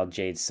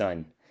 LJ's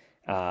son,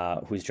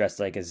 who's dressed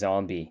like a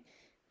zombie,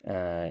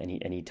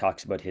 and he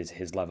talks about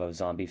his love of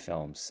zombie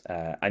films.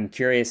 I'm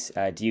curious,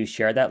 do you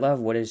share that love?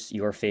 What is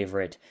your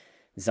favorite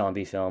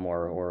zombie film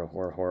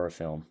or horror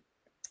film?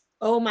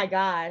 Oh my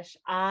gosh,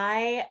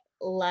 I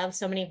love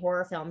so many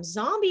horror films,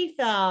 zombie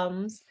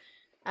films.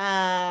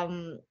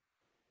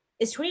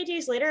 Is 28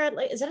 Days Later,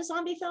 is that a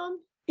zombie film?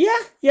 Yeah.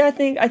 I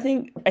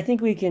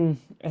think we can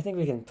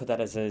put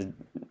that as a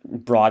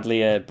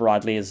broadly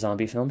a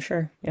zombie film.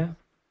 Sure. Yeah.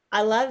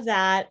 I love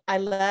that. I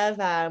love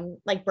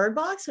like Bird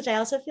Box, which I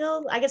also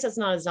feel, I guess it's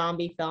not a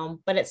zombie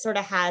film, but it sort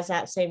of has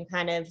that same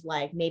kind of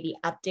like maybe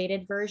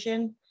updated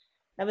version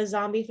of a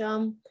zombie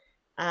film.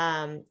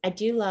 I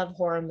do love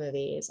horror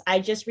movies. I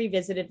just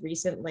revisited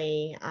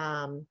recently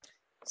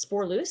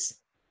Spoorloos,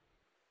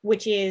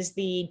 which is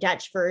the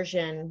Dutch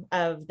version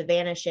of The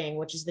Vanishing,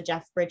 which is the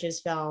Jeff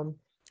Bridges film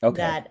Okay.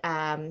 that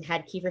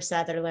had Kiefer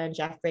Sutherland,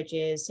 Jeff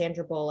Bridges,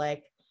 Sandra Bullock,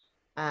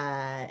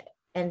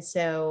 and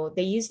so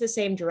they use the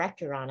same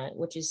director on it,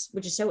 which is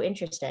so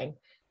interesting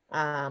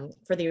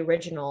for the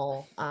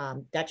original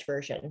Dutch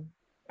version,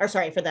 or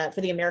sorry, for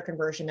the American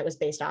version that was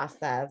based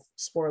off of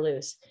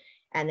Spoorloos.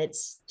 And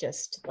it's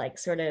just like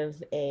sort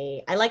of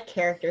I like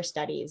character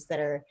studies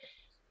that are,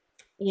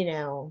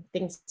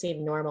 things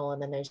seem normal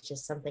and then there's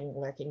just something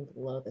lurking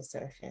below the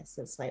surface.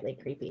 It's slightly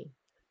creepy.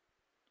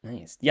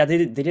 Nice. Yeah,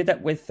 they did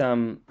that with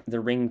The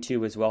Ring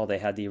 2 as well. They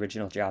had the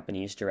original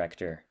Japanese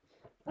director.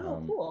 Oh,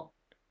 Um, cool.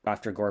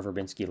 After Gore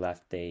Verbinski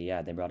left, they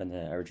brought in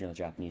the original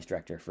Japanese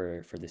director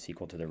for the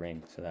sequel to The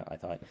Ring. So that I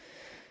thought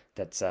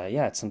that's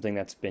it's something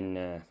that's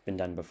been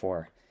done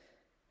before.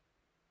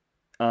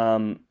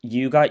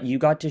 You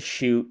got to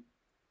shoot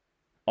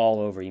all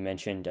over. You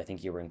mentioned I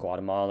think you were in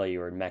Guatemala, you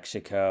were in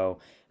Mexico.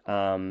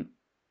 Um,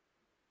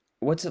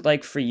 what's it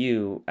like for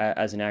you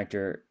as an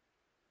actor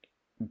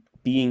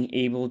being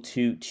able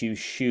to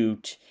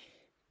shoot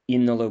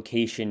in the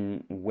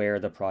location where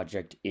the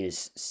project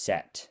is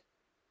set?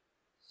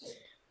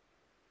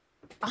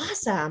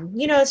 Awesome.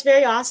 It's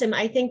very awesome.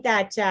 I think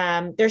that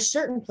there's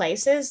certain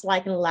places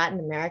like in Latin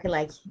America,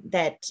 like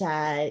that,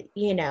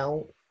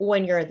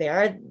 when you're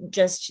there,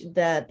 just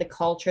the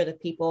culture, the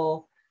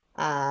people,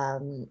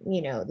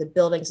 the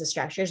buildings, the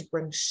structures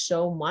bring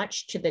so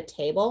much to the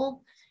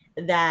table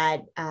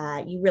that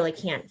you really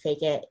can't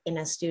fake it in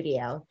a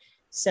studio.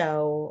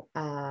 So,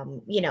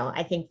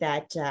 I think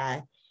that,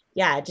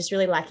 yeah, just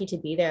really lucky to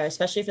be there,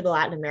 especially for the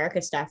Latin America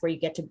stuff where you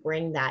get to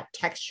bring that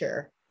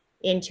texture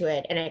into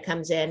it and it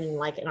comes in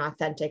like an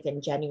authentic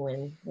and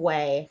genuine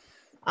way.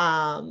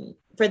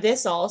 For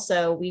this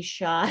also, we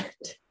shot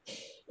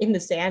in the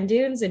sand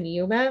dunes in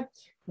Yuma,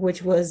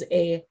 which was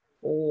a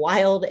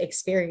wild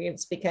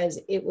experience because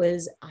it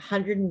was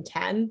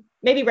 110,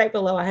 maybe right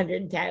below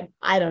 110.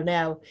 I don't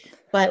know.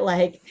 But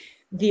like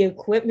the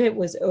equipment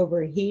was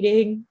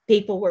overheating.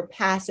 People were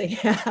passing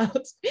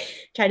out,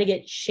 trying to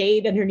get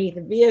shade underneath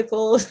the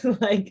vehicles.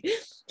 Like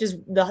just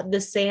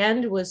the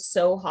sand was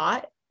so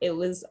hot. It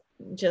was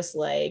just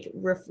like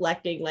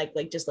reflecting, like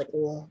just like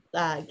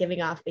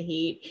giving off the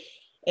heat.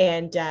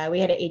 And we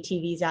had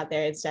ATVs out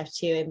there and stuff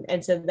too.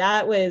 And so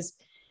that was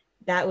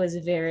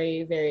a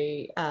very,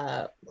 very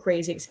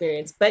crazy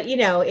experience. But,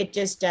 it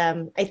just,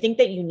 I think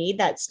that you need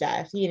that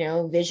stuff,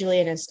 visually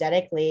and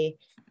aesthetically.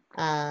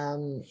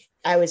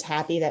 I was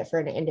happy that for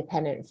an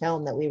independent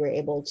film that we were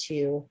able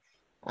to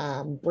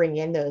bring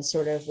in those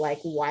sort of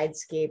like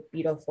widescape,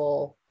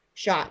 beautiful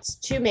shots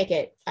to make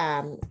it,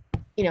 an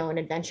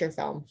adventure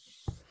film.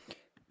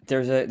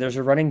 There's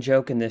a running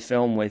joke in the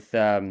film with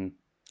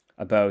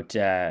about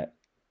the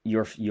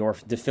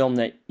film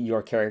that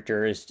your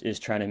character is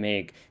trying to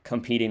make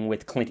competing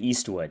with Clint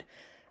Eastwood.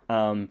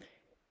 Um,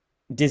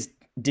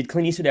 did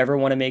Clint Eastwood ever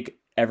want to make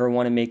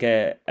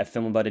a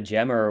film about a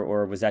gem,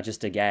 or was that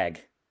just a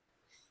gag?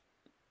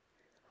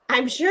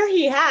 I'm sure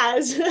he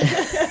has.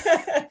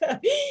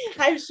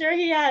 I'm sure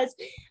he has.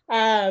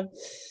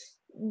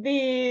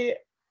 The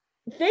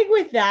thing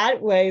with that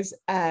was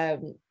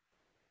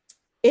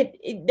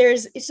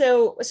there's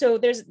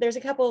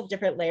a couple of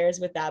different layers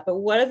with that, but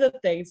one of the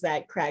things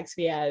that cracks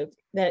me up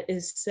that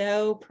is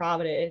so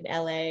prominent in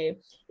LA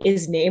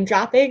is name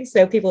dropping.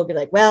 So people will be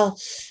like, well,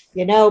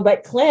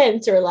 but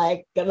Clint, or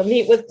like gonna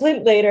meet with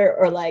Clint later,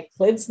 or like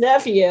Clint's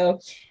nephew.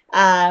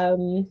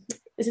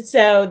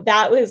 So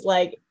that was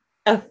like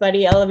a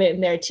funny element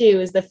in there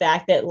too, is the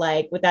fact that,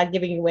 like, without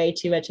giving away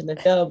too much in the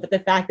film, but the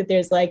fact that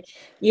there's like,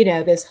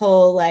 this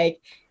whole like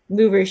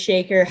mover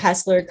shaker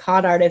hustler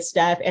con artist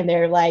stuff, and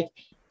they're like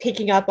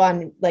picking up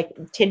on like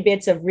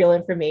tidbits of real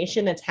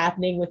information that's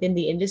happening within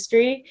the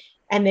industry,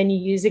 and then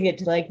using it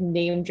to like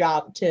name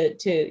drop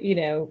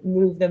to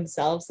move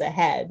themselves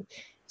ahead.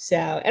 So,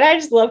 and I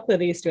just love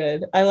Clint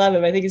Eastwood. I love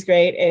him. I think he's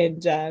great.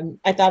 And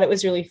I thought it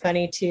was really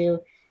funny to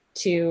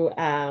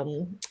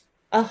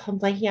oh, I'm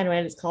blanking on what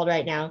it's called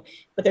right now,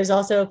 but there's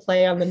also a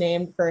play on the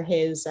name for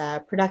his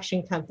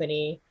production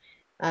company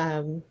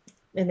in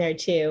there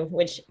too,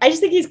 which I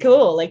just think he's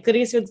cool. Like, Clint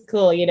Eastwood's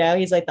cool,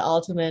 he's like the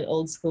ultimate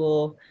old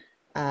school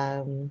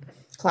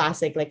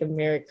classic, like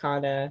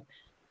Americana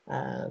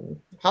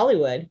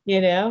Hollywood.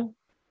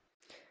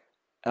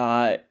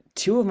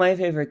 Two of my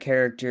favorite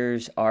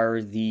characters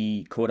are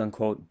the quote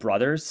unquote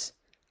brothers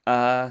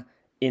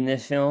in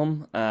this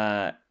film.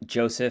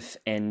 Joseph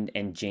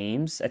and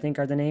James, I think,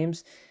 are the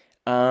names.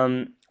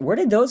 Where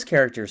did those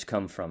characters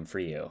come from for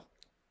you?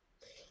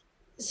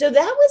 So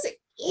that was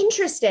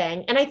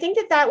interesting. And I think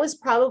that was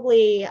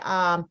probably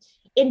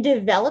in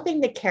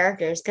developing the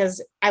characters,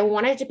 because I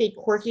wanted to be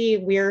quirky,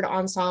 weird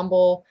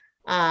ensemble,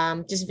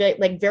 just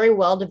very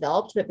well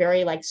developed, but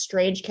very like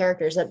strange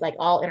characters that like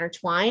all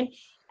intertwine.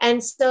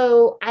 And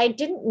so I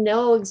didn't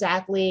know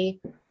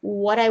exactly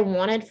what I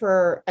wanted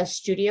for a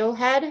studio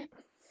head,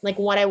 like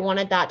what I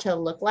wanted that to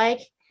look like.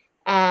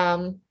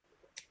 And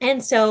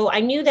so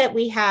I knew that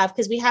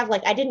because we have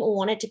like, I didn't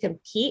want it to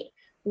compete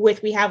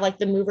with, we have like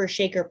the mover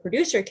shaker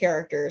producer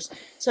characters.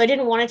 So I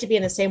didn't want it to be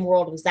in the same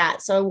world as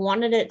that. So I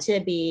wanted it to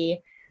be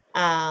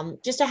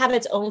just to have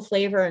its own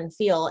flavor and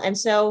feel. And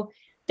so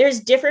there's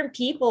different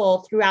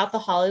people throughout the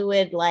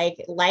Hollywood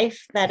like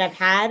life that I've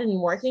had and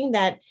working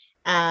that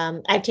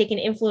I've taken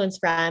influence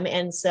from.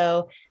 And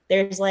so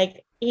there's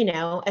like,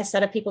 a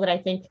set of people that I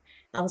think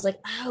I was like,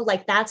 oh,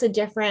 like that's a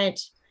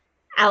different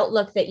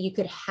outlook that you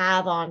could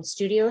have on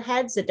studio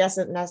heads. It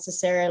doesn't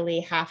necessarily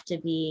have to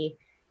be,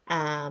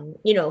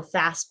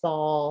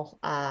 fastball,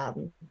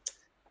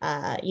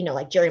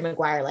 like Jerry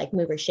Maguire, like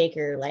mover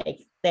shaker,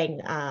 like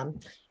thing.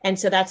 And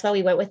so that's why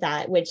we went with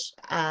that, which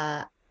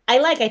I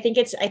like. I think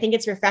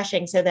it's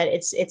refreshing, so that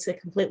it's a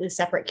completely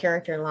separate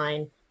character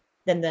line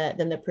than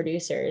the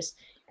producers,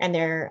 and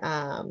they're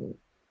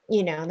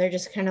they're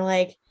just kind of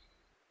like,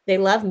 they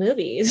love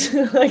movies.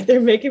 Like, they're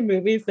making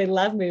movies, they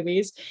love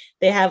movies,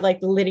 they have like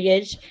the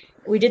lineage.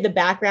 We did the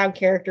background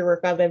character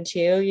work on them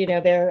too.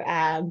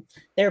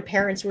 Their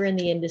parents were in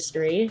the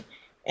industry,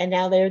 and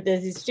now they're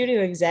the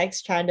studio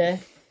execs trying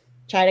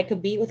to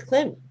compete with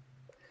Clint.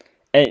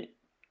 And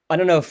I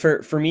don't know,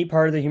 for me,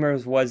 part of the humor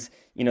was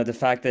the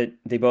fact that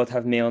they both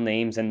have male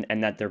names, and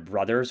that they're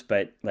brothers,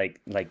 but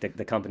like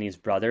the company's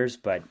brothers.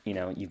 But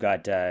you've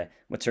got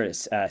what's sort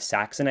of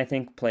Saxon, I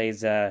think,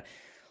 plays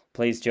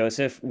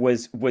Joseph.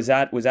 Was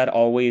that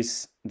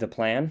always the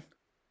plan?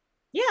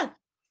 Yeah,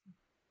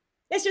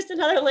 it's just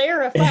another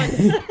layer of fun.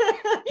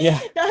 Yeah.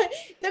 The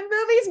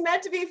movie's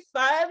meant to be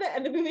fun,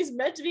 and the movie's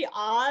meant to be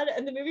odd,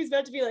 and the movie's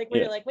meant to be like,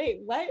 where you're like,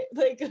 wait, what?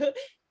 Like,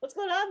 what's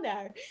going on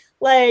there?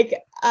 Like,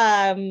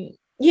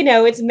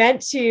 it's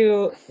meant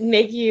to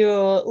make you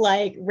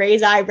like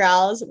raise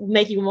eyebrows,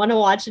 make you want to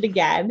watch it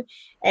again,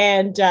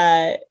 and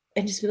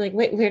just be like,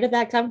 wait, where did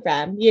that come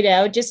from?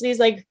 Just these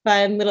like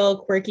fun little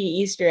quirky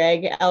Easter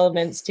egg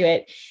elements to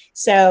it.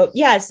 So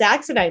yeah,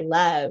 Saxon,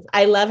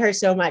 I love her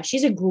so much.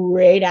 She's a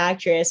great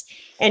actress.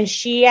 And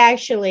she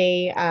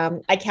actually,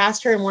 I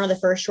cast her in one of the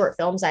first short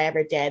films I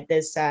ever did,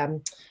 this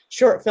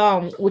short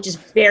film, which is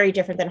very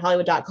different than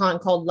Hollywood.com,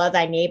 called Love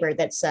Thy Neighbor.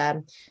 That's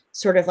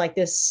sort of like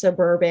this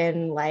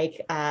suburban,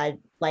 like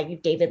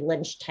David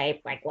Lynch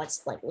type, like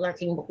what's like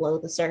lurking below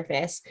the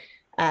surface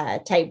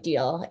type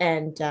deal.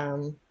 And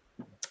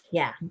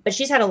yeah, but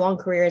she's had a long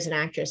career as an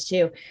actress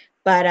too.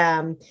 But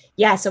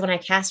yeah, so when I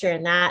cast her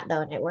in that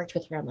though, and I worked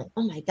with her, I'm like,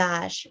 oh my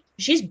gosh,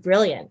 she's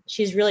brilliant.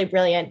 She's really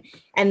brilliant.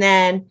 And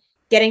then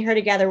getting her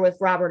together with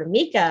Robert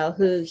Amico,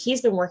 who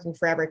he's been working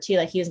forever too.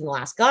 Like, he was in The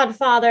Last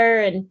Godfather,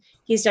 and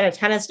he's done a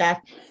ton of stuff.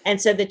 And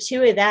so the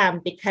two of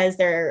them, because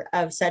they're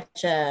of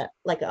such a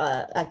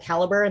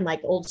caliber and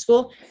like old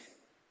school,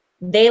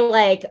 they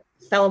like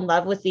fell in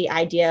love with the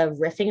idea of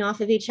riffing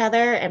off of each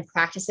other and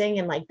practicing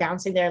and like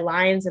bouncing their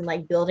lines and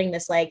like building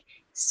this like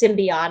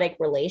symbiotic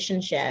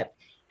relationship.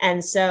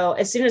 And so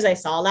as soon as I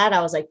saw that,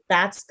 I was like,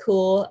 that's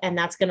cool. And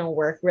that's going to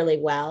work really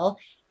well.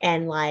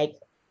 And like,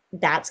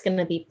 that's going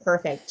to be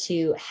perfect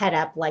to head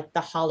up like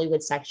the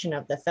Hollywood section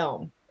of the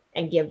film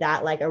and give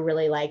that like a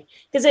really like,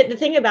 because the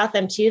thing about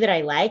them too that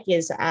I like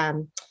is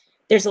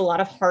there's a lot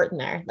of heart in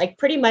there. Like,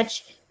 pretty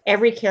much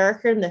every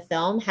character in the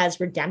film has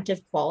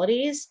redemptive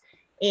qualities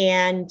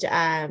and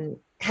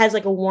has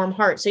like a warm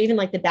heart. So even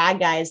like the bad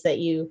guys that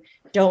you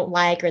don't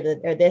like, or the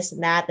or this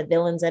and that, the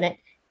villains in it,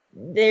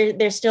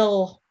 there's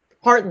still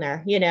part in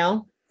there, you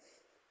know.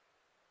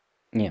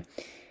 Yeah.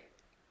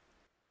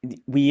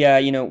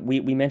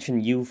 We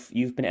mentioned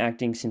you've been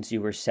acting since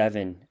you were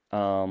 7,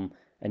 and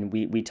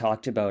we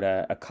talked about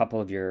a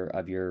couple of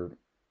your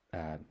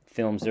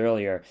films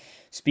earlier.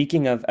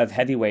 Speaking of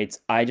heavyweights,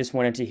 I just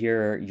wanted to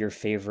hear your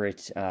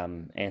favorite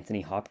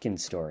Anthony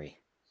Hopkins story.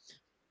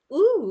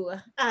 Ooh,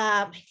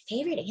 my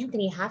favorite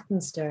Anthony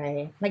Hopkins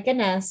story. My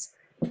goodness.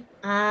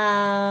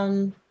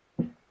 Um,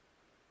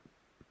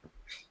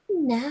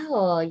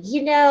 no,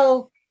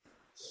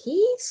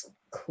 he's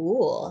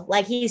cool.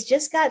 Like he's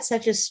just got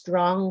such a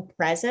strong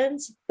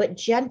presence, but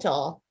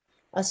gentle.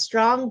 A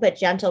strong but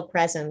gentle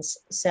presence.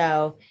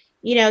 So,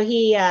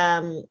 he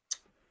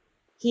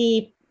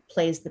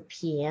plays the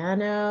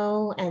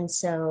piano, and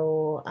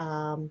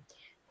so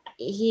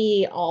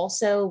he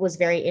also was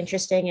very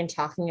interesting in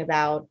talking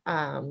about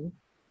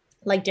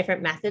like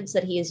different methods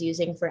that he is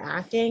using for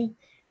acting,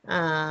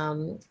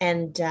 and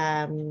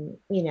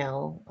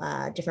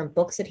different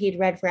books that he'd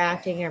read for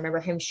acting. I remember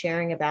him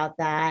sharing about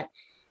that,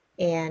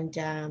 and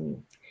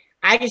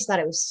I just thought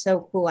it was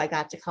so cool. I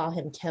got to call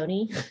him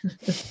Tony.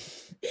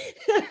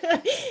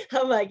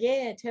 I'm like,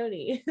 yeah,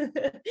 Tony.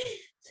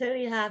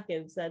 Tony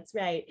Hopkins, that's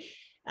right.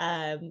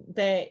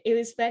 But it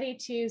was funny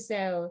too.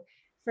 So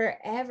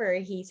forever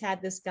he's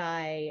had this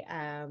guy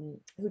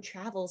who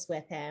travels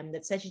with him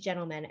that's such a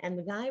gentleman, and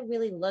the guy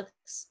really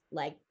looks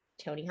like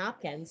Tony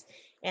Hopkins,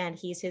 and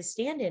he's his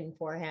stand-in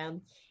for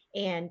him.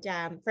 And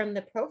from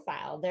the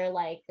profile, they're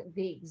like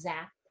the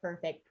exact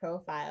perfect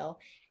profile.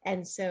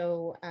 And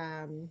so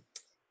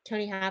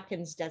Tony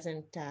Hopkins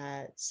doesn't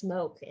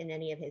smoke in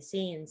any of his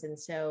scenes, and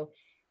so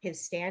his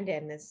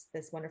stand-in, this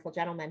wonderful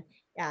gentleman,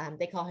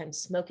 they call him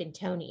Smoking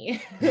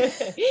Tony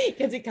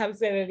because he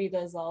comes in and he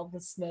does all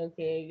the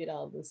smoking and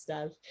all the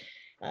stuff.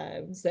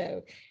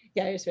 So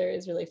yeah, it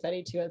was really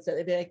funny too. And so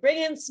they'd be like,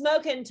 "Bring in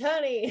Smoking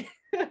Tony."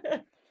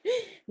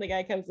 The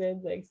guy comes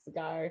in, like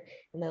cigar,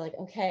 and they're like,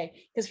 "Okay,"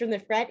 because from the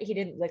front he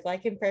didn't look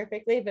like him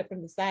perfectly, but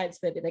from the sides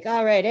they'd be like,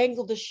 "All right,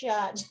 angle the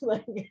shot."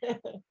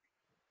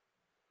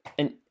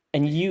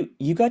 And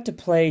you got to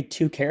play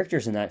two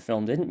characters in that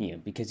film, didn't you?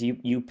 Because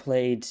you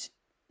played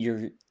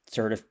your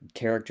sort of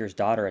character's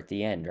daughter at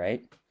the end,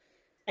 right?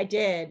 I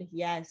did,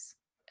 yes.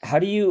 How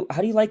do you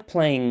like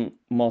playing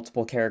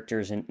multiple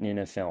characters in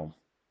a film?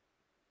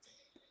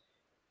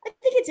 I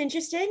think it's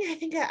interesting. I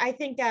think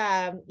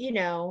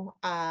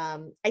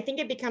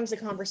it becomes a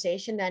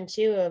conversation then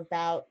too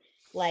about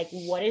like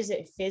what is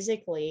it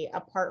physically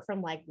apart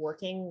from like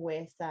working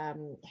with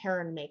hair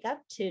and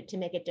makeup to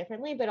make it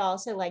differently, but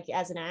also like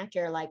as an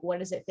actor, like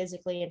what is it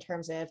physically in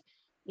terms of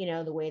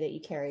the way that you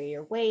carry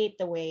your weight,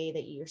 the way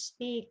that you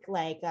speak,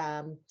 like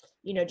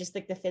just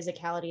like the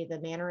physicality, the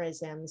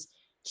mannerisms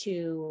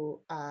to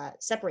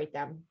separate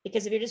them.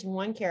 Because if you're just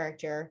one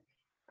character,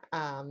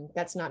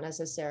 that's not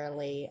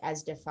necessarily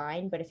as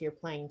defined, but if you're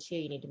playing two,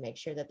 you need to make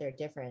sure that they're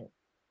different.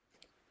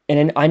 And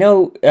then I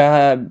know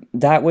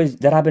that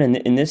happened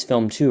in this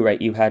film too,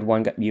 right? You had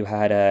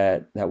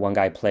that one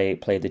guy play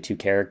the two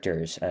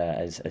characters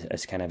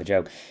as kind of a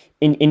joke.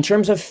 In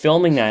terms of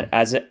filming that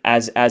as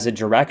a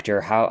director,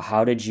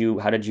 how did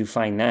you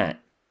find that?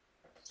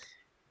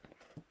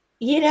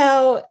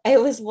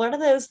 It was one of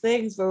those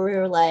things where we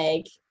were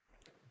like,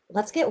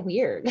 let's get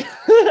weird.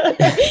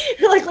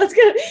 We're like,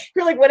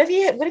 what if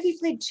he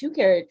played two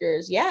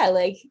characters? Yeah,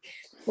 like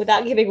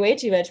without giving away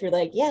too much, we're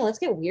like, yeah, let's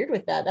get weird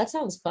with that. That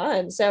sounds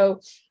fun. So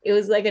it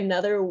was like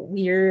another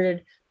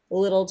weird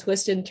little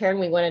twist and turn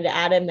we wanted to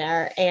add in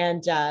there.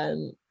 And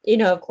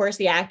of course,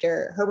 the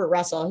actor Herbert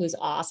Russell, who's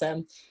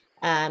awesome.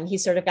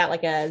 He's sort of got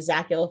like a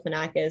Zach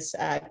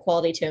Galifianakis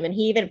quality to him, and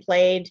he even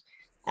played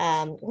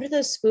what are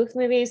those spoof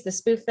movies? The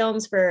spoof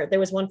films there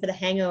was one for The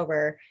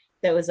Hangover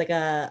that was like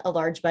a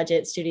large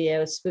budget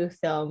studio spoof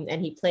film,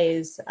 and he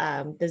plays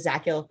the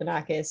Zach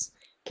Galifianakis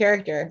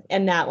character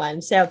in that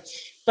one. So,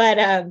 but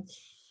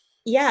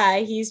yeah,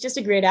 he's just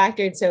a great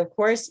actor. And so, of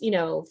course,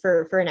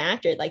 for an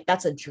actor, like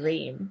that's a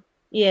dream,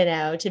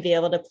 to be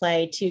able to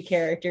play two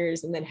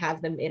characters and then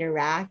have them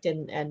interact.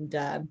 And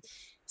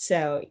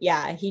so,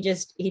 yeah, he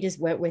just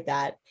went with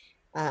that.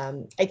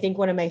 I think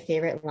one of my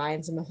favorite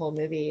lines in the whole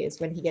movie is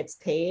when he gets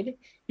paid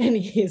and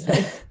he's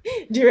like,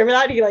 do you remember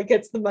that? He like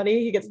gets the money,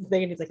 he gets the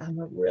thing, and he's like, I'm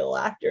a real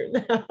actor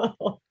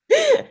now.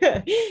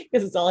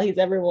 Because it's all he's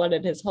ever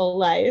wanted his whole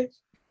life.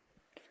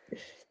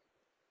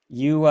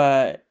 You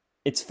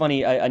it's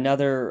funny,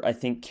 another I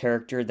think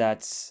character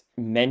that's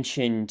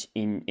mentioned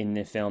in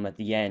the film at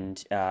the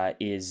end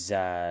is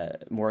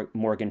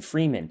Morgan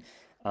Freeman.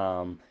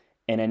 And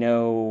I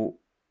know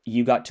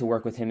you got to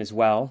work with him as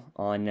well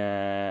on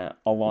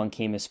Along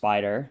Came a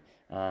Spider,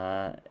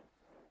 uh,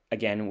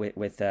 again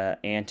with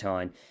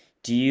Anton.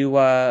 Do you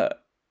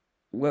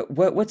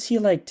what's he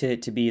like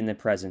to be in the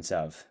presence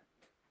of?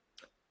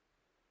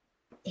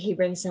 He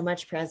brings so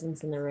much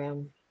presence in the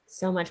room,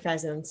 so much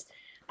presence.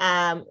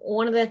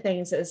 One of the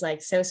things that was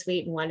like so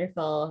sweet and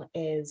wonderful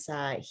is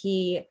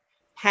he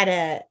had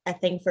a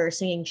thing for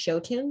singing show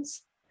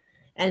tunes.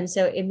 And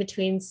so in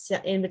between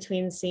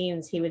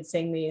scenes, he would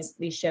sing these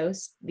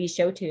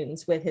show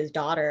tunes with his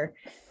daughter,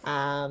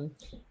 and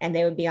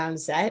they would be on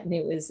set, and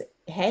it was,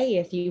 hey,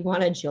 if you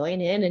want to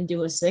join in and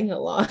do a sing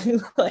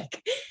along,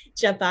 like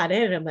jump on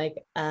in. And I'm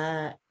like,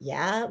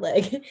 yeah,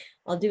 like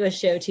I'll do a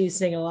show two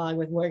sing along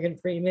with Morgan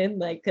Freeman.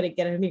 Like, could it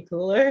get any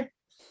cooler?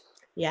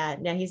 Yeah,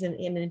 no, he's an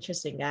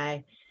interesting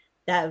guy.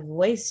 That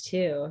voice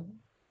too.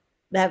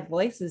 That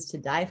voice is to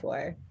die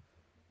for.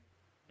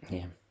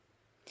 Yeah.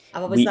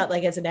 I've always We thought,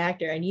 like, as an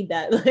actor, I need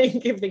that,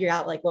 like, to figure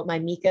out like what my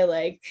Mika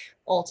like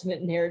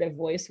ultimate narrative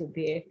voice would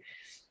be.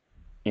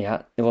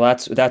 Yeah, well,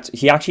 that's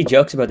he actually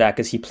jokes about that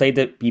because he played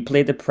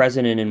the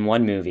president in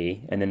one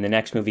movie, and then the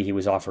next movie he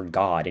was offered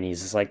God, and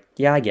he's just like,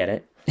 yeah, I get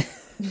it.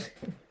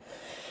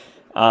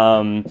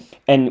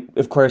 And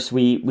of course,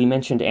 we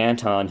mentioned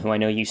Anton, who I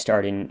know you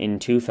starred in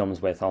two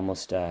films with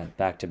almost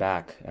back to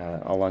back.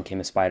 Along Came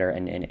a Spider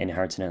and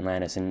Hearts in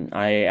Atlantis, and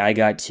I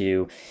got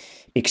to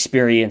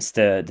experience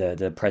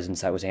the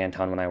presence that was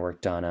Anton when I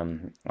worked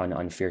on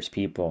Fierce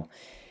People.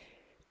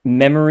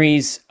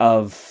 Memories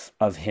of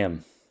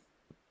him.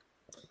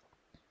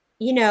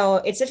 You know,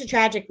 it's such a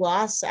tragic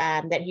loss,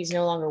 that he's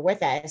no longer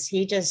with us.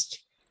 He just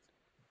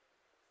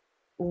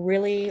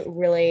really,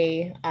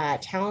 really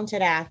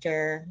talented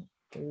actor,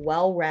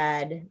 well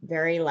read,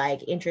 very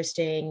like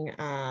interesting,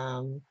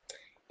 and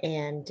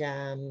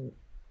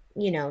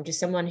you know,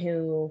 just someone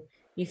who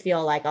you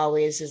feel like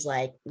always is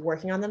like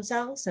working on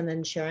themselves and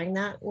then sharing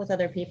that with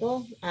other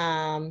people.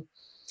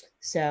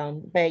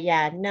 So, but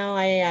yeah, no,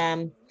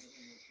 I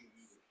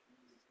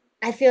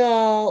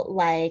feel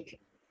like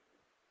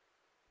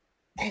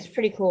it's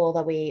pretty cool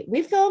that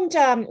we filmed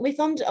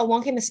a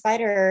One Came a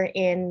Spider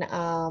in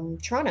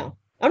Toronto.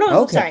 Oh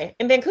no, Okay. sorry,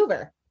 in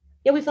Vancouver.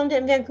 Yeah, we filmed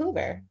it in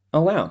Vancouver.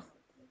 Oh wow.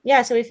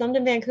 Yeah, so we filmed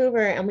in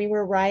Vancouver and we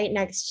were right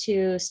next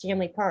to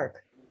Stanley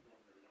Park.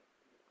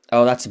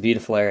 Oh, that's a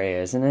beautiful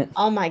area, isn't it?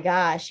 Oh my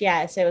gosh,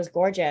 yeah, so it was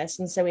gorgeous.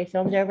 And so we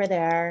filmed over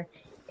there,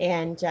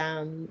 and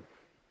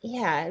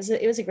yeah,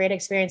 it was a great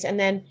experience. And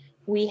then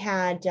we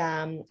had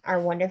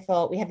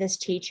we had this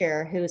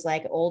teacher who's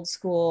like old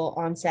school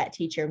on set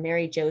teacher,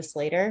 Mary Jo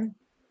Slater.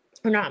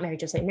 Or not Mary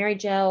Jo Slater, Mary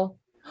Jo.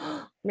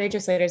 Mary Jo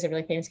Slater is a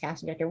really famous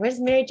casting director. What is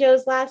Mary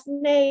Jo's last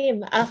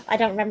name? Oh, I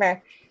don't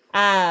remember.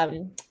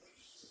 Um,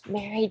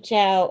 Mary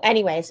Jo.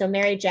 Anyway, so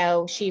Mary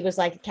Jo, she was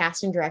like a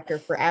casting director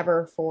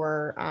forever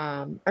for,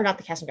 or not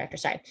the casting director,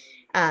 sorry,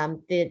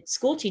 the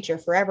school teacher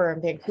forever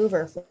in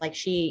Vancouver. Like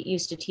she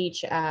used to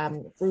teach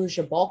Rouge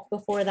Bulk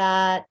before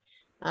that,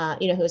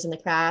 you know, who was in The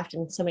Craft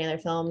and so many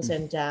other films.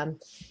 And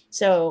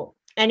so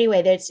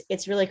anyway,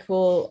 it's really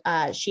cool.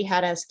 She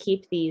had us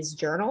keep these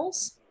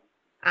journals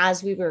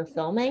as we were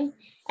filming.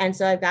 And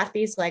so I've got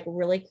these like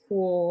really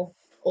cool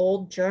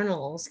old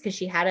journals because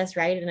she had us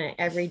write in it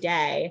every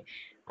day,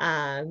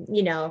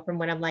 you know, from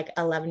when I'm like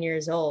 11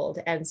 years old.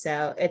 And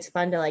so it's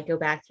fun to like go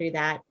back through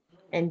that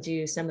and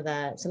do some of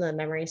the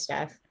memory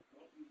stuff.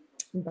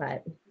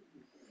 But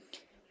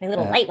my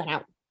little Uh, light went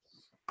out.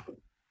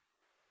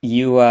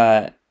 you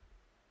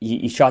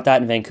you shot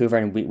that in Vancouver,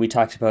 and we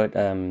talked about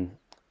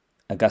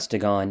Augusta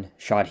Gone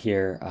shot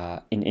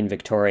here in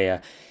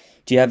Victoria.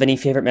 Do you have any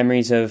favorite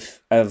memories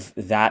of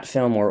that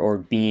film or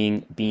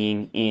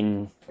being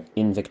in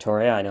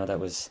Victoria? I know that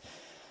was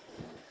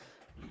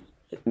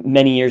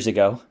many years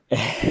ago.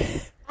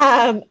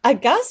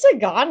 Augusta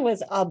Gone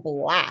was a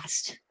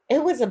blast.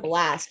 It was a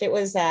blast. It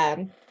was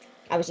I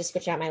was just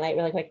switching out my light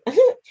really quick.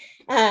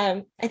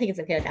 I think it's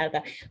okay without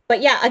that.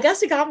 But yeah,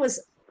 Augusta Gone was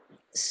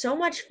so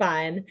much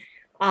fun.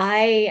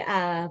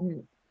 I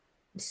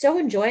so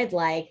enjoyed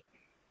like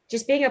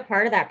just being a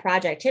part of that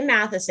project. Tim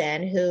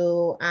Matheson,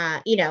 who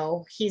you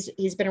know,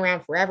 he's been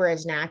around forever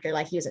as an actor.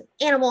 Like he was in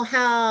Animal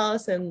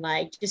House and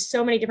like just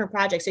so many different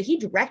projects. So he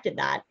directed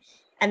that.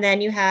 And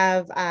then you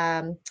have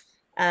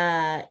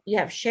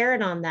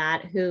Sharon on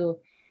that, who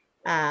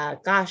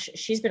gosh,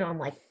 she's been on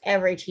like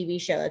every TV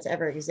show that's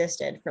ever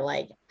existed for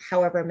like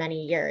however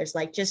many years.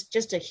 Like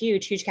just a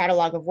huge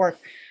catalog of work.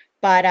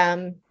 But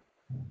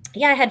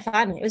yeah, I had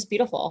fun. It was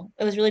beautiful.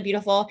 It was really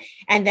beautiful.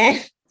 And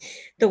then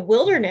the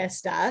wilderness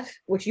stuff,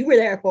 which you were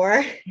there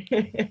for,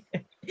 the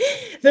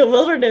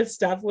wilderness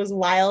stuff was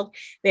wild.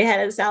 They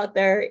had us out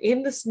there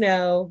in the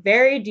snow,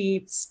 very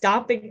deep,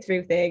 stomping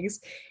through things.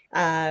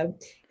 And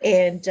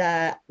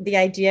the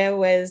idea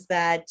was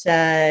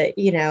that,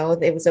 you know,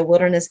 it was a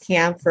wilderness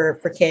camp for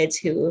kids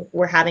who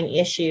were having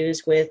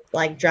issues with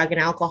like drug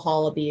and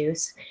alcohol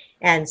abuse.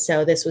 And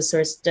so this was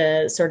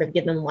sort of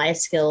give them life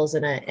skills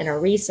and a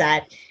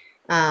reset.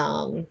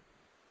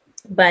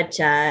 But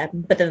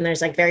then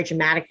there's like very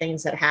dramatic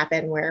things that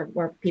happen where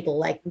people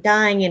like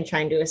dying and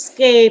trying to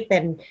escape,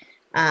 and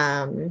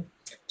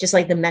just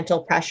like the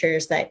mental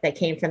pressures that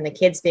came from the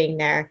kids being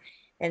there.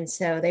 And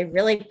so they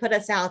really put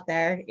us out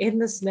there in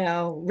the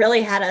snow,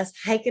 really had us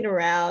hiking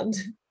around,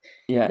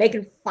 Yeah.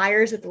 making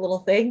fires with the little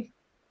thing.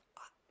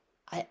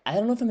 I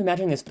don't know if I'm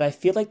imagining this, but I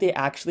feel like they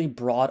actually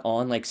brought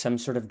on like some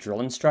sort of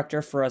drill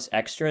instructor for us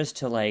extras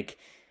to like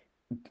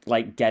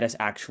get us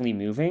actually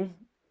moving.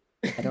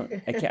 I don't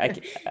I can't,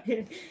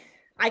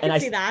 I And can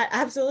see that.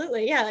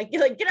 Absolutely. Yeah. Like,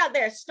 you're like, get out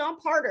there,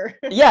 stomp harder.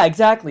 yeah,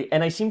 exactly.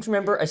 And I seem to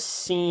remember a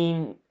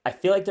scene. I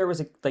feel like there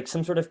was like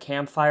some sort of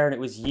campfire, and it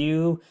was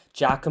you,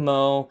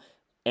 Giacomo,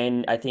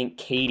 and I think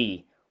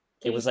Katie.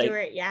 It Katie was like,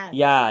 Stewart. Yeah.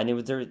 yeah, and it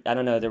was there. I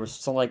don't know. There was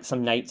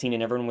some night scene,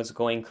 and everyone was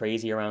going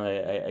crazy around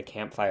a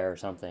campfire or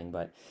something.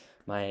 But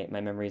my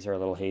memories are a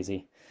little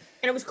hazy.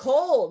 And it was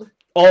cold.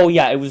 Oh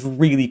yeah, it was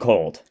really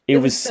cold. It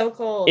was so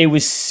cold. It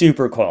was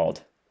super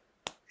cold.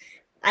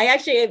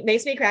 It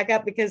makes me crack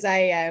up because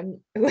I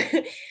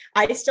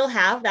still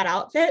have that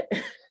outfit.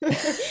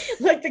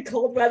 Like the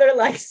cold weather,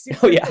 like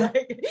super, Oh yeah.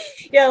 like,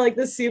 yeah, like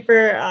the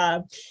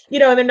super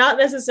they're not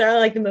necessarily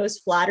like the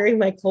most flattering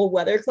like cold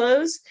weather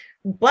clothes,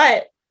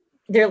 but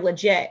they're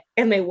legit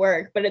and they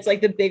work. But it's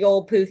like the big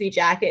old poofy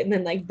jacket and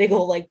then like big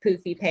old like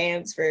poofy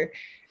pants for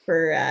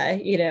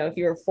if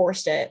you were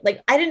forced it.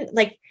 Like I don't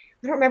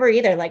remember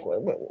either. Like,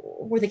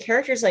 were the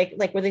characters like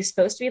were they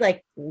supposed to be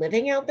like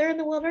living out there in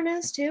the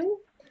wilderness too?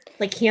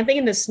 Like camping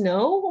in the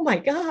snow? Oh my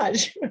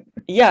gosh.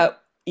 Yeah,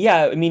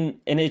 yeah. I mean,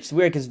 and it's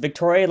weird because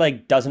Victoria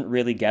like doesn't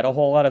really get a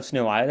whole lot of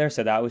snow either,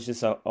 so that was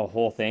just a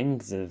whole thing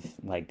 'cause of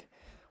like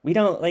we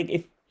don't like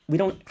if we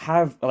don't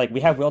have like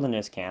we have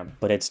wilderness camp,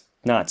 but it's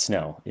not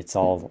snow. It's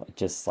all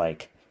just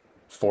like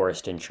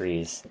forest and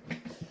trees.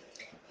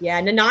 Yeah,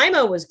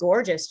 Nanaimo was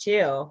gorgeous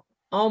too.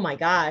 Oh my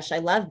gosh, I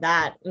love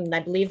that. And I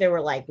believe there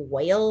were like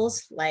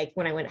whales, like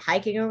when I went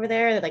hiking over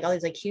there, like all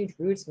these like huge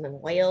roots and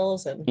then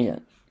whales and Yeah,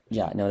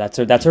 yeah. No, that's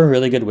a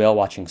really good whale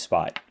watching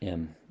spot.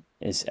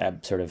 Is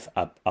sort of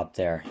up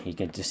there. You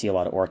get to see a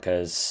lot of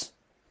orcas.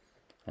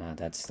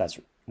 That's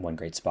one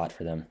great spot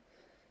for them.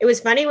 it was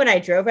funny when I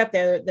drove up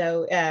there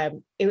though.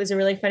 It was a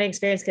really funny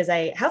experience because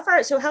how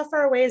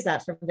far away is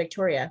that from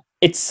Victoria?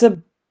 It's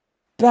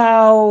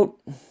about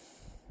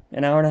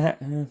an hour and a half,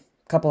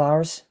 couple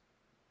hours.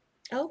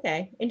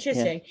 Okay, Yeah.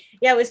 interesting.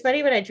 Yeah, it was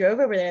funny when I drove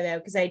over there though,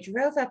 because I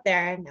drove up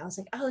there and I was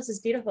like, "Oh, this is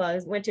beautiful."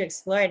 Went to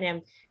explore it and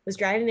I was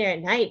driving there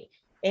at night,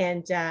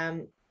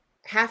 and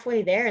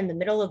halfway there in the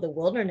middle of the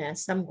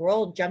wilderness, some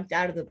girl jumped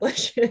out of the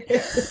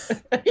bushes,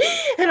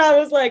 and I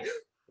was like,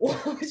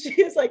 "Whoa!"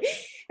 She was like,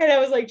 and I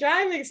was like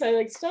driving, so I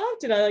like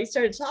stopped and I like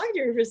started talking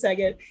to her for a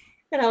second.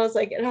 And I was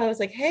like,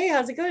 "Hey,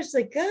 how's it going?" She's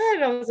like, "Good."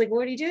 And I was like,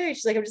 "What are you doing?"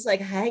 She's like, "I'm just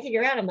like hiking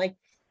around." I'm like,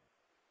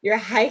 you're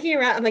hiking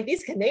around. I'm like,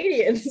 these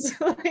Canadians,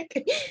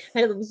 like,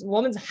 and this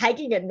woman's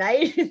hiking at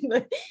night in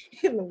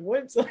the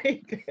woods,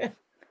 like,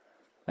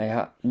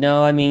 Yeah.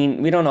 No, I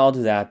mean we don't all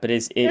do that, but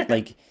is it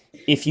like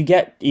if you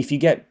get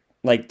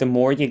like the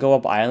more you go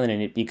up island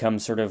and it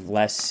becomes sort of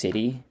less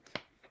city,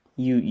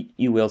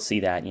 you will see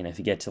that. If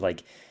you get to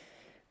like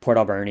Port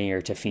Alberni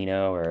or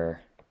Tofino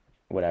or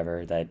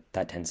whatever,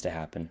 that tends to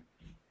happen.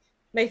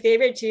 my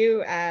favorite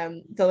too,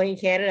 going in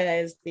Canada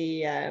is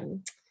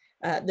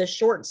the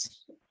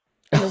shorts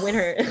in the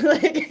winter.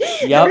 Like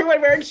Yep. everyone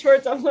wearing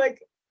shorts. I'm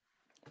like,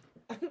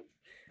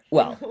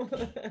 Well,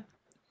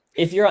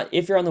 if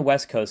you're on the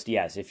West Coast,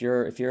 yes. If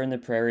you're in the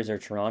prairies or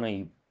Toronto,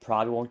 you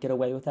probably won't get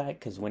away with that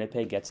because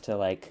Winnipeg gets to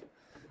like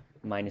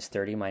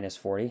 -30,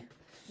 -40.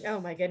 oh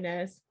my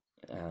goodness.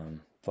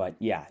 But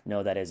yeah,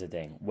 no, that is a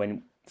thing.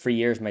 When for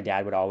years my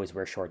dad would always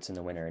wear shorts in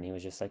the winter, and he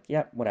was just like,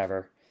 "Yep,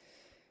 whatever."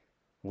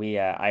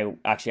 I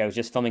was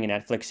just filming a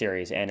Netflix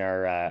series, and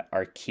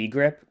our key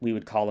grip we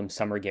would call him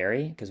Summer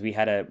Gary because we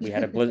had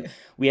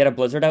a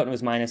blizzard out and it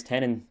was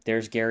 -10, and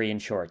there's Gary in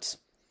shorts.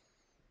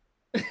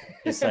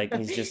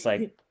 He's just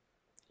like,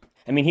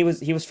 I mean he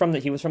was from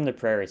the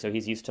prairie, so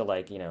he's used to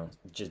like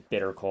just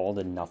bitter cold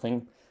and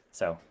nothing.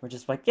 So we're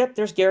just like, yep,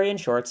 there's Gary in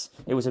shorts.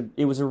 It was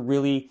a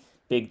really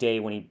big day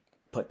when he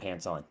put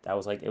pants on. It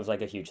was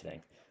like a huge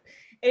thing.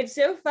 It's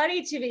so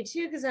funny to me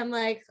too, because I'm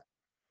like,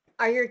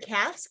 are your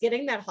calves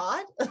getting that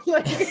hot?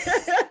 Like,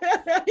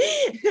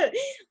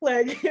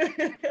 like,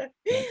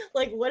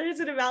 like, what is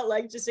it about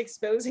like just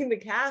exposing the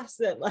calves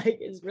that like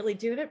is really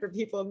doing it for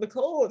people in the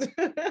cold?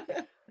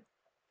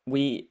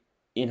 We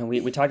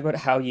talked about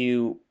how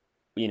you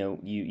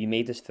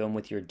made this film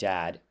with your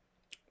dad.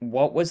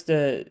 What was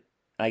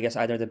I guess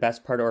either the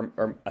best part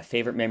or a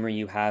favorite memory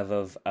you have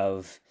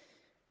of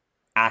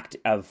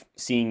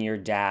seeing your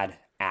dad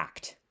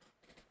act?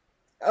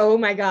 Oh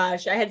my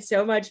gosh, I had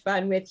so much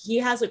fun with. He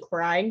has a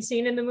crying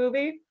scene in the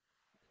movie,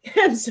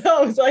 and so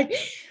I was like,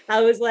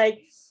 because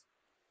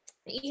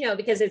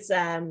it's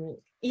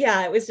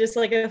yeah, it was just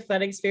like a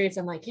fun experience.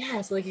 I'm like,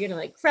 yeah, so like you're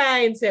gonna like cry,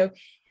 and so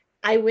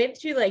I went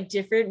through like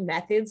different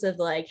methods of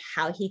like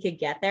how he could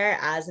get there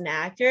as an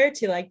actor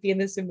to like be in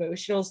this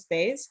emotional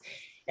space.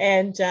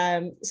 And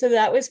so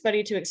that was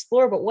funny to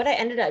explore. But what I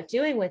ended up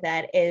doing with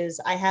that is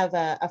I have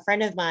a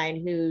friend of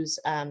mine who's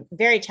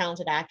very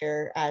talented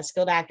actor,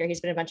 skilled actor.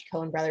 He's been in a bunch of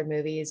Coen Brother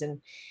movies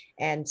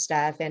and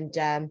stuff. And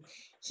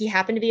he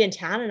happened to be in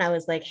town, and I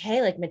was like,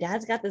 hey, like my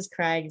dad's got this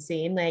crying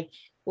scene. Like,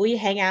 will you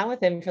hang out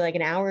with him for like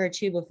an hour or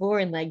two before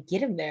and like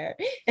get him there?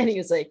 And he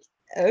was like,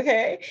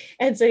 okay.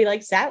 And so he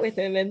like sat with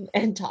him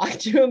and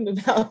talked to him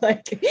about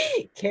like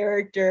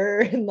character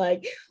and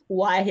like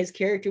why his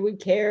character would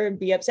care and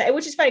be upset,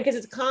 which is funny because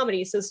it's a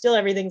comedy, so still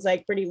everything's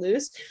like pretty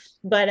loose.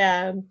 But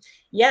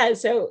yeah,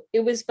 so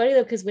it was funny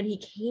though, because when he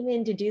came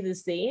in to do the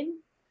scene,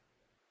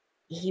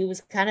 he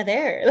was kind of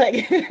there,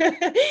 like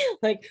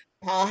like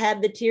Paul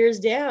had the tears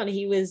down.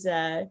 He was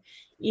in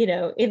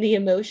the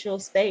emotional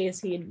space.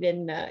 He had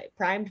been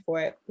primed for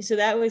it, so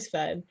that was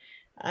fun.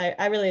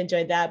 I really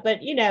enjoyed that.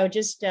 But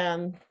just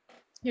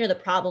the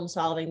problem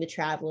solving, the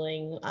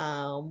traveling,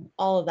 all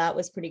of that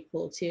was pretty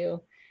cool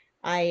too.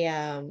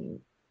 I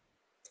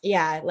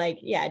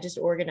just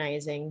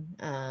organizing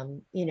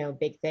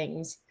big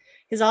things,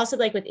 because also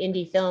like with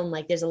indie film,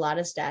 like there's a lot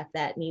of stuff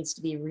that needs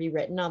to be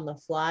rewritten on the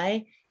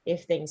fly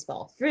if things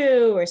fall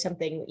through or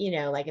something,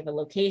 like if a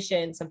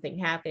location something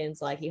happens,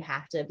 like you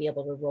have to be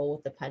able to roll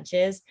with the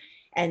punches.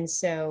 And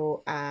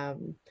so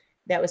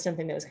that was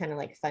something that was kind of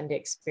like fun to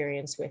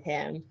experience with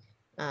him.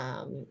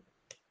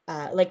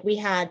 Like we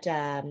had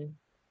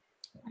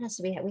what else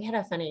did we have? We had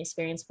a funny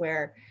experience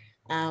where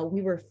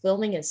we were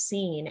filming a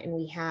scene and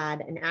we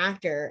had an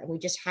actor and we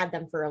just had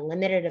them for a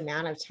limited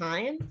amount of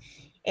time.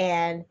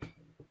 And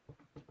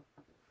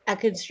a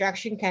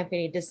construction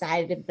company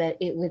decided that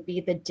it would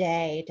be the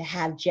day to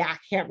have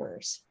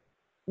jackhammers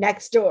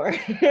next door.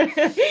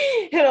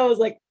 And I was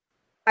like,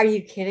 are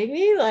you kidding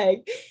me?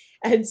 Like,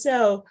 and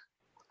so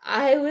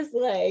I was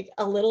like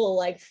a little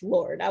like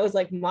floored. I was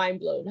like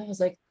mind blown. I was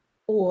like,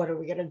 what are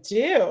we gonna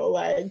do?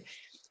 Like,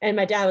 and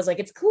my dad was like,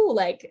 it's cool,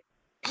 like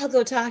I'll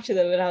go talk to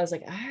them. And I was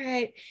like, all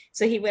right.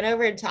 So he went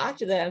over and talked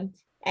to them,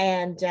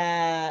 and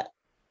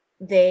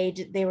they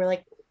were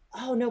like,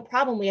 oh, no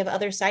problem, we have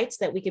other sites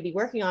that we could be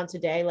working on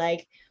today,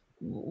 like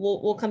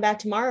we'll come back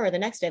tomorrow or the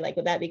next day, like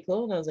would that be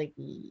cool? And I was like,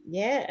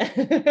 yeah.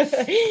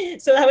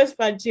 So that was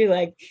fun too,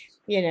 like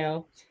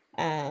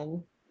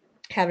um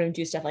having him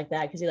do stuff like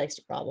that, because he likes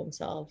to problem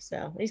solve,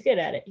 so he's good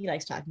at it. He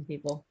likes talking to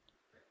people.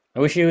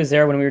 I wish he was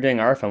there when we were doing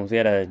our films. We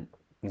had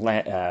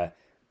a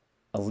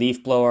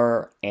leaf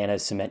blower and a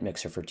cement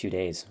mixer for 2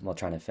 days while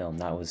trying to film.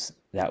 That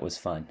was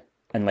fun,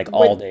 and like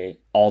were,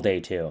 all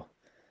day too.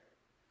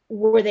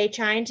 were they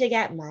trying to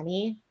get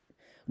money?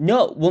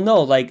 No, well,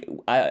 no, like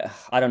I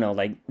don't know,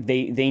 like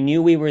they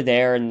knew we were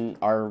there, and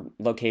our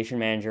location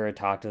manager had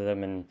talked to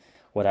them and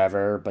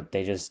whatever, but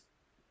they just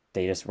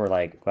were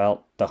like,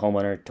 well, the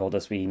homeowner told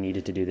us we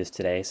needed to do this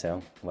today,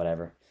 so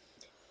whatever.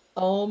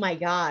 Oh my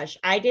gosh.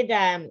 I did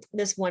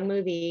this one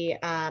movie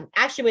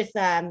actually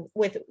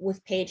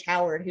with Paige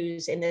Howard,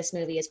 who's in this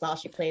movie as well.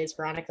 She plays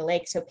Veronica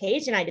Lake. So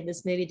Paige and I did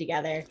this movie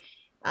together.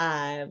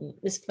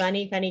 This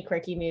funny,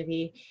 quirky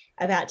movie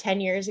about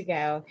 10 years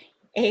ago.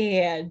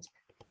 And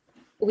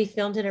we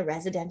filmed in a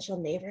residential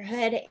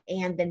neighborhood,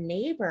 and the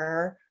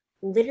neighbor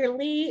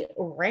literally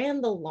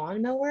ran the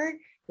lawnmower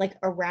like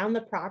around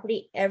the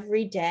property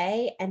every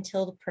day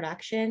until the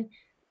production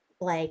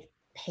like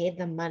paid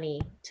them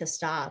money to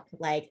stop.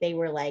 Like they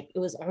were like, it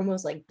was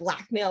almost like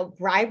blackmail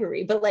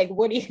bribery, but like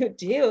what do you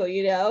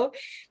do,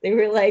 they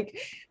were like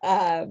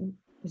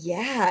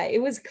yeah,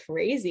 it was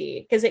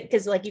crazy,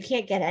 because like you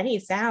can't get any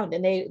sound,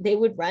 and they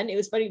would run. It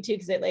was funny too,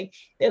 because they're like,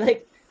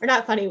 or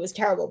not funny, it was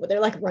terrible, but they're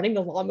like running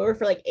the lawnmower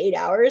for like 8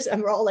 hours,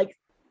 and we're all like,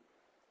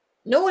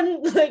 no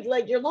one,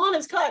 like your lawn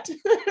is cut.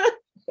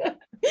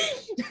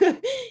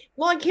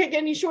 Lawn can't get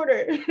any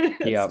shorter.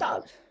 Yep.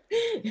 Stop.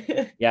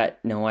 Yeah,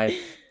 no,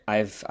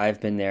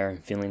 I've been there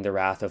feeling the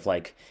wrath of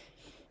like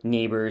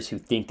neighbors who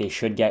think they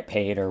should get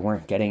paid or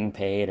weren't getting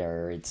paid,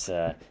 or it's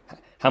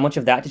how much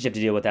of that did you have to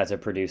deal with as a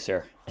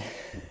producer?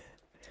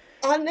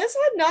 On this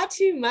one, not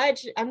too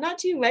much. I'm not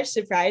too much,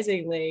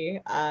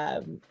 surprisingly.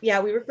 Yeah,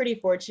 we were pretty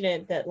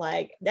fortunate that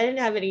like I didn't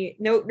have any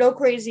no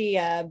crazy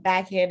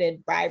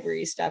backhanded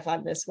bribery stuff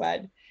on this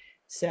one.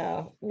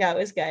 So no, it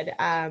was good.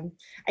 I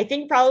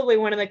think probably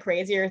one of the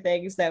crazier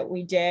things that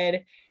we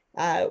did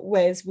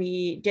was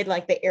we did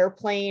like the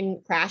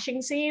airplane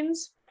crashing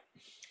scenes,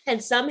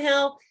 and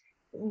somehow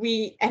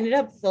we ended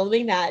up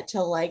filming that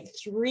till like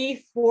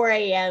 3 4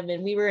 a.m,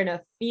 and we were in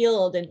a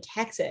field in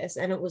Texas,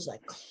 and it was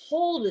like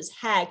cold as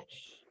heck.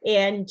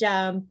 And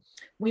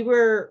we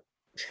were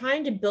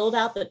trying to build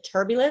out the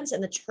turbulence,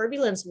 and the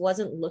turbulence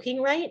wasn't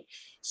looking right,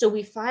 so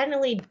we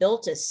finally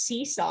built a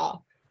seesaw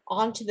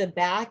onto the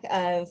back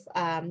of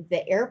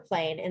the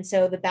airplane. And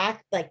so the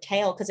back like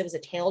tail, because it was a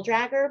tail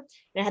dragger and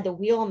it had the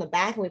wheel on the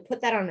back, and we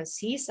put that on a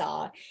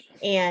seesaw.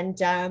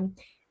 And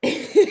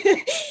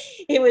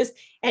it was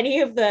any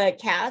of the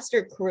cast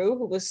or crew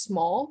who was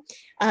small,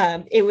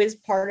 it was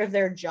part of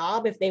their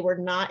job, if they were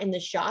not in the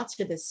shots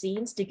or the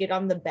scenes, to get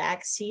on the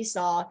back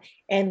seesaw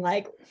and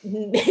like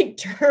make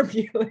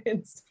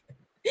turbulence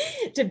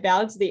to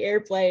bounce the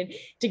airplane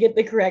to get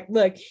the correct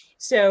look.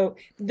 So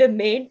the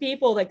main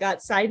people that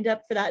got signed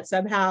up for that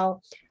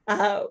somehow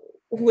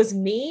was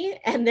me,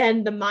 and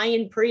then the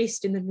Mayan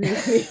priest in the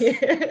movie.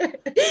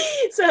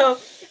 So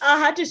I'll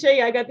have to show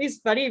you. I got these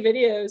funny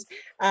videos,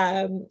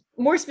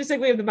 more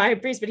specifically of the Mayan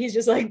priest, but he's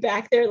just like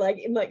back there, like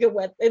in like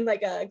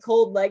a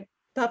cold, like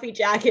puffy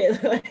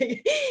jacket,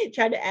 like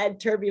trying to add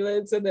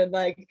turbulence, and then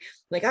like,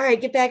 all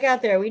right, get back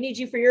out there. We need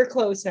you for your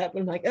close up.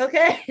 I'm like,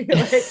 okay,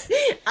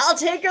 like, I'll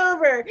take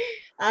over.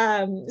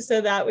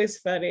 So that was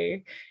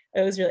funny.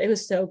 It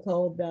was so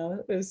cold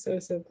though. It was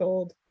so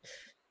cold.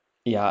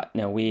 Yeah,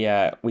 no,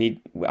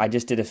 I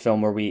just did a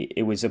film where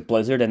it was a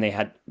blizzard and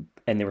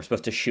they were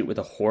supposed to shoot with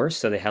a horse,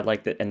 so they had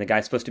like the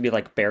guy's supposed to be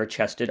like bare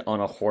chested on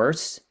a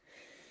horse,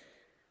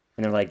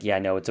 and they're like, yeah,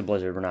 no, it's a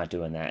blizzard, we're not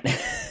doing that.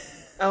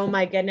 Oh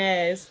my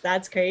goodness,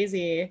 that's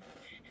crazy.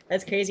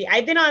 That's crazy.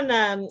 I've been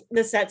on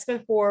the sets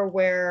before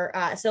where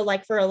so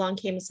like for Along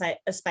Came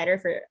a Spider,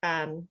 for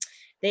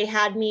they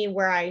had me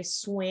where I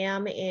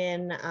swam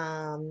in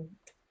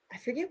I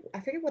forget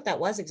what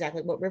that was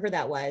exactly, what river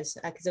that was,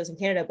 because it was in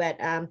Canada, but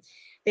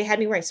they had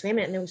me where I swam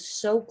in it, and it was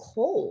so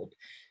cold.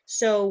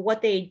 So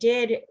what they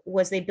did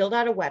was they built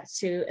out a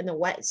wetsuit, and the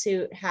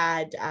wetsuit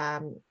had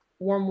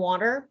warm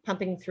water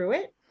pumping through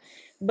it.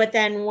 But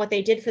then what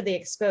they did for the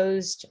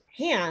exposed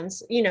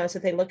hands, so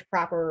they looked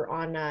proper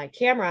on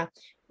camera,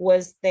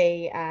 was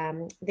they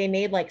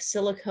made like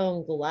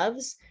silicone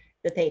gloves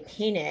that they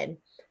painted,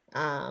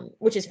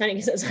 which is funny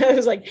because I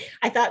was like,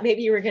 I thought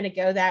maybe you were going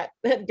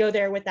to go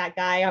there with that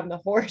guy on the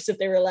horse, if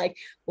they were like,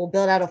 we'll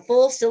build out a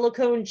full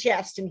silicone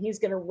chest and he's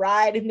going to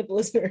ride in the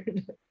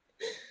blizzard.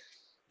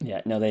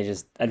 Yeah, no,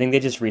 I think they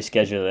just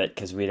rescheduled it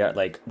because we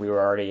were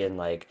already in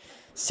like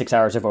 6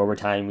 hours of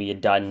overtime. We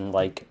had done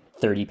like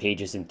 30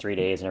 pages in 3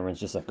 days, and everyone's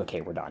just like,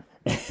 okay, we're done.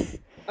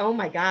 Oh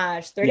my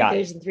gosh, 30 Yeah.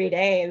 pages in 3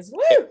 days.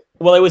 Woo!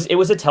 Well, it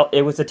was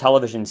a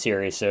television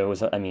series, so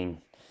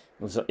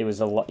it was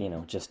a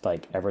lot, just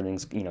like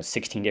everything's,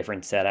 16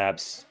 different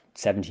setups,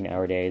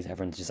 17-hour days.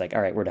 Everyone's just like,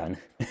 all right, we're done.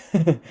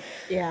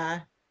 Yeah.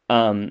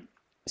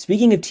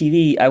 Speaking of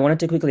TV, I wanted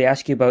to quickly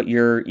ask you about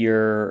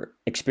your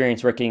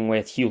experience working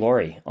with Hugh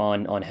Laurie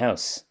on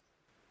House.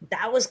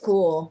 That was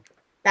cool.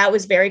 That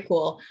was very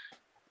cool.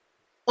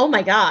 Oh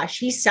my gosh,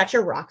 he's such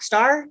a rock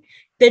star.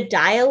 The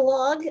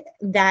dialogue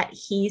that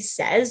he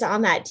says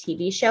on that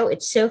TV show,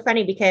 it's so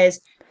funny because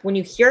when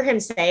you hear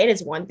him say it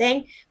is one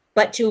thing,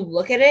 but to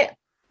look at it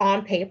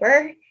on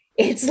paper,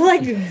 it's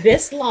like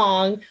this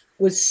long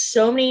with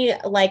so many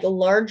like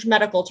large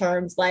medical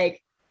terms.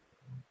 Like,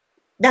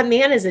 that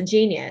man is a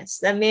genius.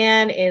 That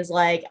man is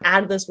like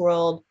out of this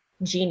world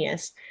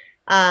genius.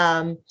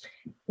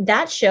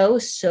 That show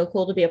is so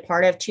cool to be a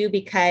part of too,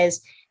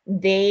 because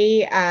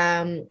they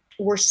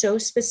were so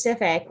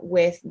specific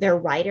with their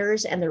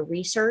writers and their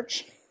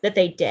research that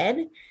they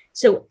did.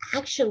 So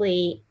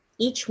actually,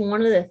 each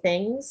one of the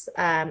things,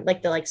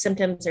 like the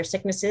symptoms or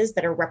sicknesses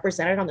that are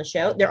represented on the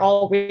show, they're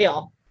all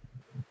real.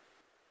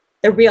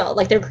 They're real.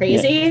 Like, they're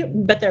crazy,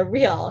 but they're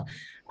real.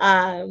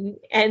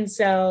 And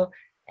so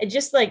it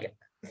just like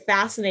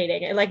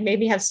fascinating. It like made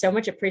me have so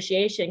much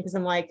appreciation, because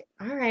I'm like,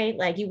 all right,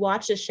 like you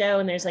watch the show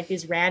and there's like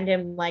these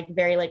random, like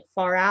very like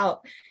far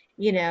out,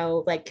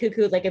 like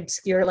cuckoo, like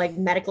obscure, like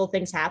medical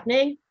things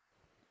happening,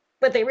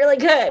 but they really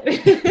good.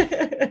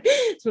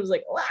 So I was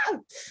like,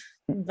 wow.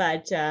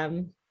 But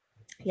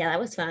yeah,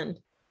 that was fun.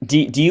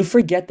 Do you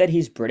forget that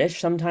he's British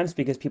sometimes,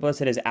 because people have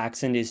said his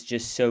accent is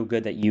just so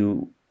good that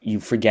you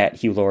forget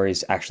Hugh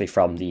Laurie's actually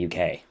from the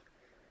UK?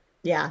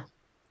 Yeah.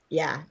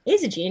 Yeah.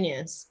 He's a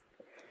genius.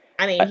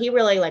 I mean, he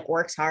really like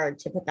works hard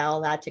to put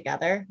all that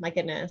together. My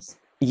goodness.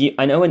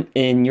 I know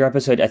in your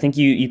episode, I think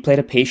you played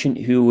a patient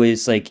who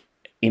was like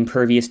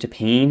impervious to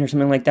pain or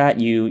something like that.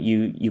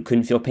 You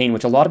couldn't feel pain,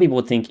 which a lot of people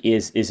would think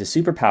is a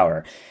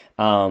superpower.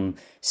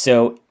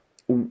 So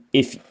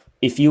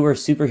if you were a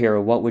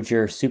superhero, what would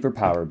your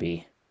superpower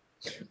be?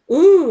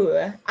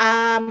 Ooh,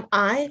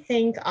 I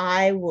think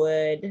I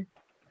would.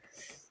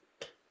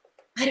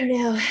 I don't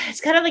know. It's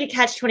kind of like a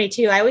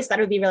catch-22. I always thought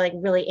it would be really,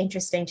 really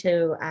interesting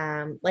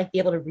to like be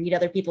able to read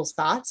other people's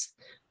thoughts,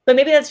 but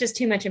maybe that's just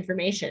too much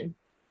information.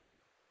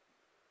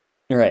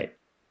 Right.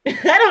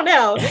 I don't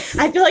know.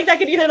 I feel like that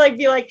could either like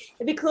be like,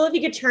 it'd be cool if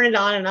you could turn it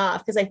on and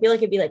off, because I feel like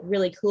it'd be like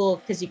really cool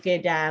because you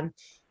could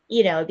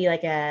it'd be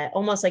like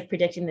almost like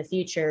predicting the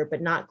future,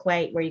 but not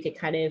quite, where you could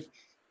kind of,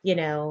 you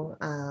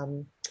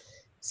know,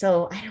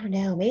 so I don't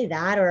know, maybe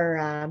that,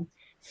 or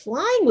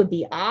flying would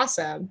be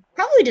awesome.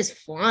 Probably just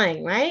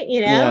flying, right?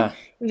 Yeah.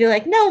 You'd be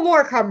like, no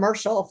more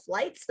commercial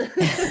flights.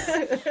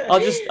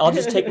 I'll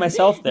just take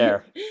myself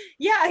there.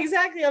 Yeah,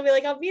 exactly. I'll be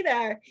like, I'll be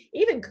there.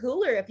 Even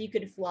cooler if you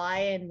could fly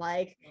and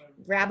like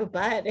grab a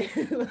butt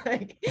and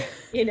like,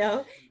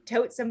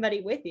 tote somebody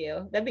with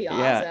you. That'd be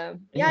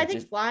awesome. Yeah, I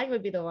think flying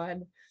would be the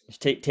one.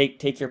 Just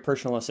take your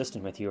personal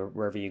assistant with you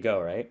wherever you go,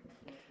 right?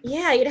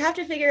 Yeah, you'd have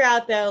to figure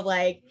out though,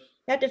 like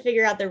you have to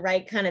figure out the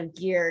right kind of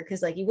gear,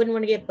 because like you wouldn't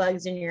want to get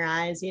bugs in your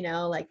eyes,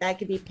 like that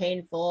could be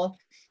painful.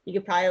 You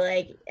could probably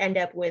like end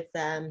up with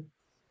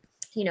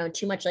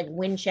too much like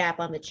wind chaff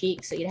on the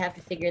cheek, so you'd have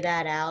to figure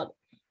that out.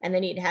 And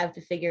then you'd have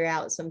to figure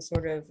out some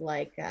sort of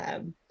like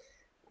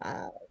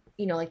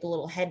like the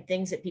little head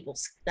things that people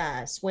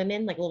swim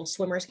in, like a little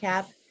swimmer's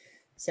cap.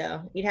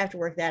 So you'd have to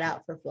work that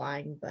out for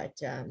flying. But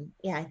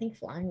yeah, I think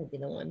flying would be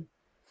the one.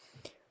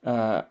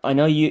 I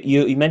know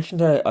you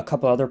mentioned a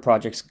couple other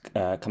projects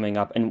coming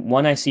up, and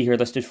one I see here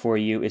listed for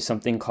you is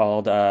something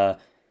called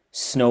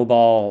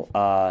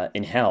Snowball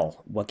in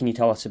Hell. What can you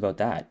tell us about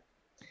that?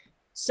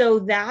 So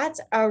that's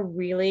a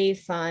really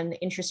fun,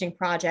 interesting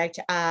project.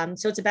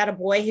 So it's about a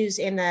boy who's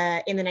in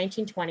the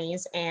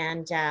 1920s,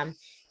 and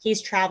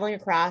he's traveling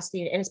across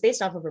and it's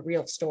based off of a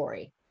real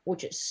story,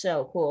 which is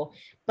so cool.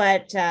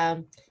 But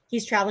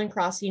he's traveling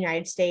across the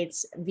United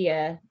States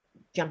via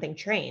jumping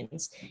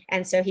trains,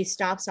 and so he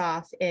stops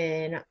off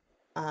in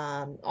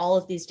all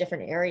of these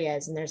different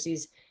areas, and there's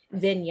these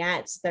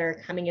vignettes that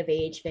are coming of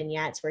age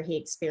vignettes where he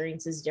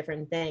experiences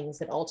different things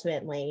that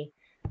ultimately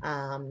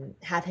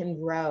have him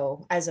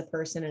grow as a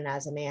person and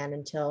as a man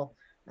until,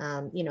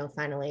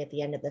 finally at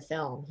the end of the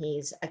film,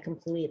 he's a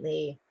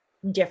completely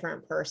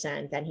different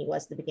person than he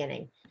was at the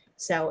beginning.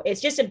 So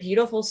it's just a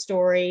beautiful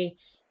story.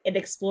 It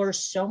explores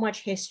so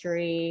much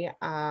history.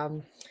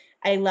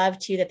 I love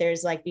too that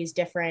there's like these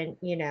different,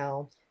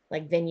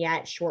 like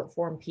vignette short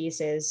form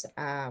pieces,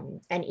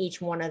 and each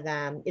one of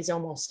them is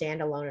almost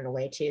standalone in a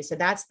way too. So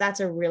that's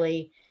a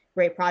really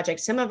great project.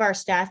 Some of our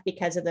stuff,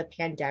 because of the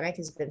pandemic,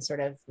 has been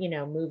sort of,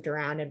 moved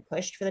around and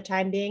pushed for the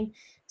time being.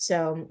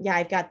 So yeah,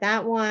 I've got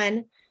that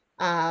one.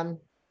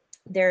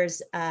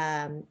 There's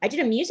I did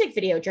a music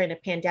video during the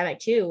pandemic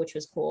too, which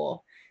was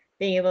cool,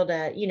 being able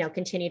to,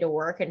 continue to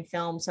work and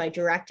film. So I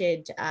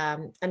directed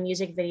a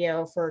music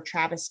video for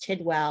Travis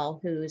Tidwell,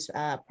 who's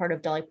part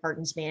of Dolly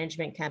Parton's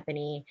management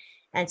company.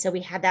 And so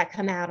we had that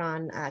come out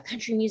on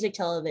country music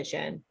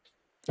television,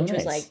 Oh, which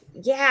was like,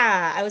 nice.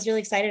 yeah, I was really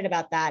excited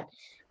about that.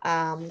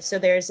 So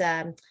there's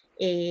a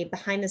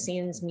behind the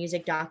scenes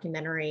music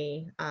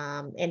documentary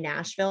in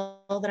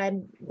Nashville that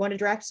I'm going to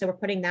direct. So we're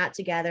putting that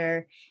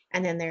together.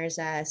 And then there's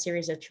a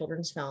series of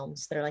children's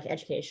films that are like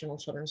educational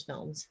children's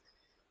films.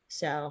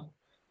 So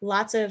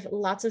lots of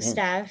Man.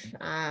 stuff.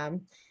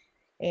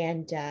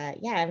 And yeah,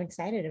 I'm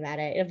excited about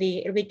it.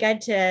 It'll be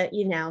good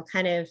to,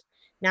 kind of,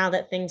 now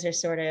that things are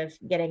sort of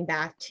getting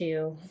back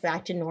to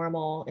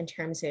normal in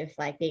terms of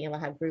like being able to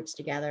have groups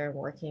together and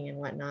working and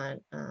whatnot.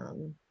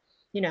 I'm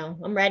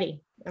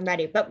ready. I'm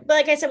ready. But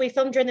like I said, we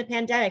filmed during the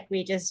pandemic.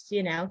 We just,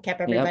 kept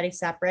Yep. everybody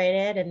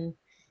separated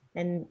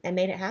and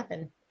made it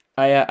happen.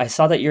 I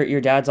saw that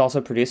your dad's also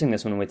producing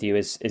this one with you.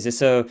 Is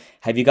this a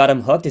have you got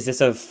him hooked? Is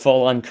this a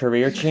full on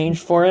career change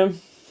for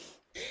him?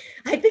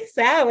 I think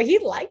so. He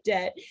liked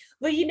it.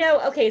 But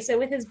okay, so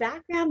with his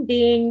background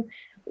being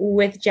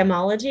with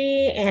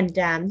gemology,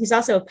 and he's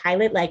also a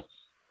pilot, like,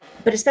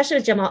 but especially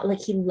with Jamal,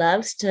 like he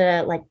loves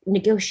to like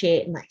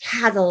negotiate and like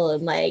haggle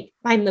and like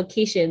find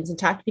locations and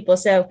talk to people.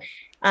 So,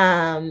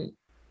 um,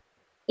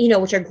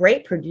 which are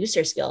great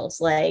producer skills.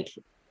 Like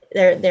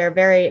they're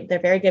very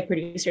good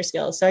producer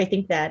skills. So I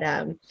think that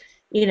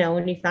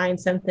when you find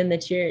something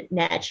that you're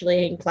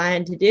naturally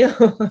inclined to do,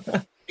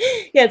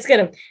 yeah, it's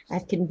gonna.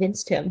 I've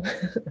convinced him,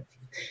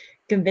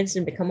 convinced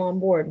him to come on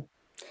board.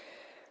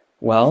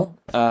 Well,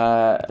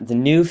 the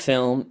new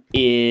film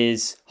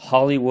is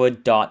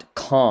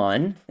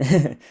Hollywood.con,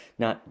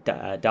 not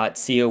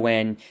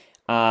 .con,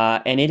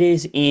 and it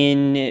is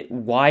in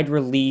wide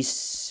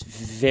release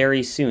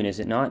very soon, is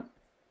it not?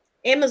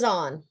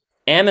 Amazon.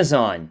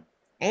 Amazon.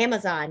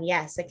 Amazon,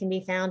 yes, it can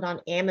be found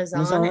on Amazon,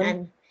 Amazon?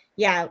 and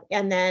yeah,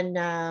 and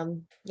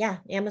then yeah,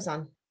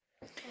 Amazon.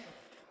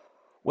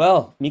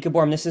 Well, Mika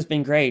Boorem, this has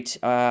been great.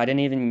 I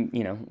didn't even,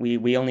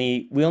 we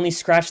only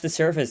scratched the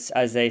surface,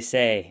 as they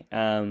say.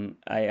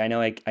 I know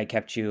I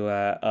kept you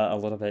a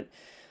little bit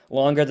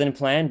longer than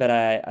planned, but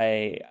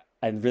I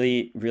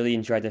really really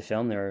enjoyed the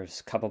film. There was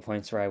a couple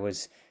points where I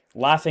was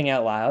laughing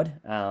out loud.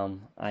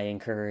 I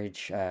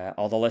encourage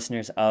all the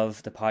listeners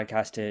of the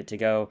podcast to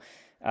go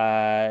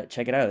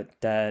check it out.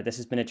 This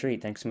has been a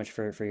treat. Thanks so much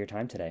for your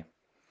time today.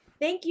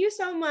 Thank you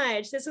so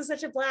much. This was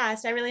such a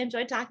blast. I really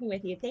enjoyed talking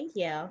with you. Thank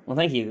you. Well,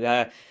 thank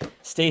you.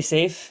 Stay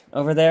safe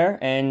over there,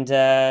 and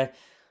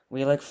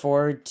we look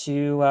forward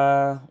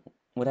to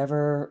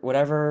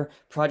whatever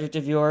project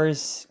of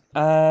yours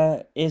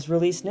is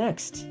released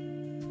next.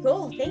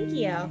 Cool. Thank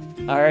you.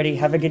 Alrighty,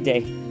 have a good day.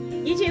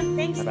 You too.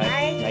 Thanks. Bye bye.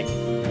 Bye.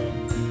 Bye.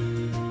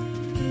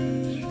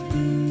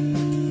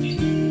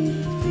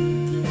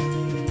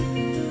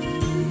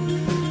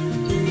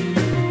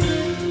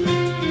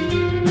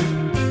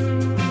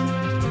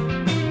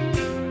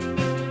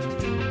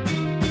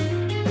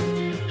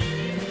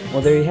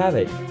 Well, there you have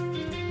it.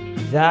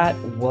 That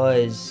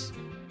was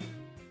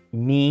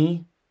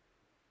me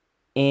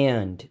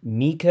and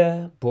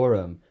Mika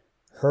Boorem.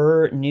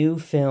 Her new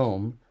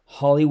film,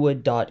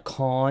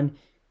 Hollywood.con,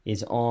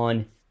 is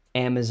on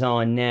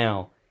Amazon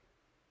now.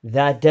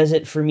 That does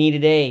it for me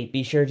today.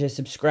 Be sure to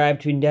subscribe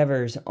to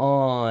Endeavors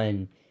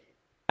on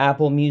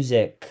Apple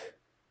Music,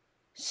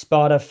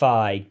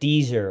 Spotify,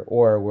 Deezer,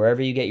 or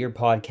wherever you get your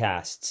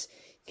podcasts.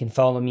 You can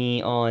follow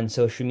me on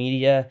social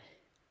media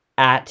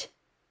at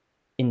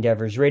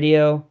Endeavors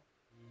Radio.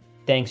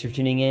 Thanks for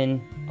tuning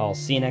in. I'll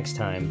see you next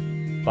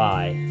time.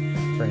 Bye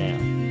for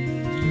now.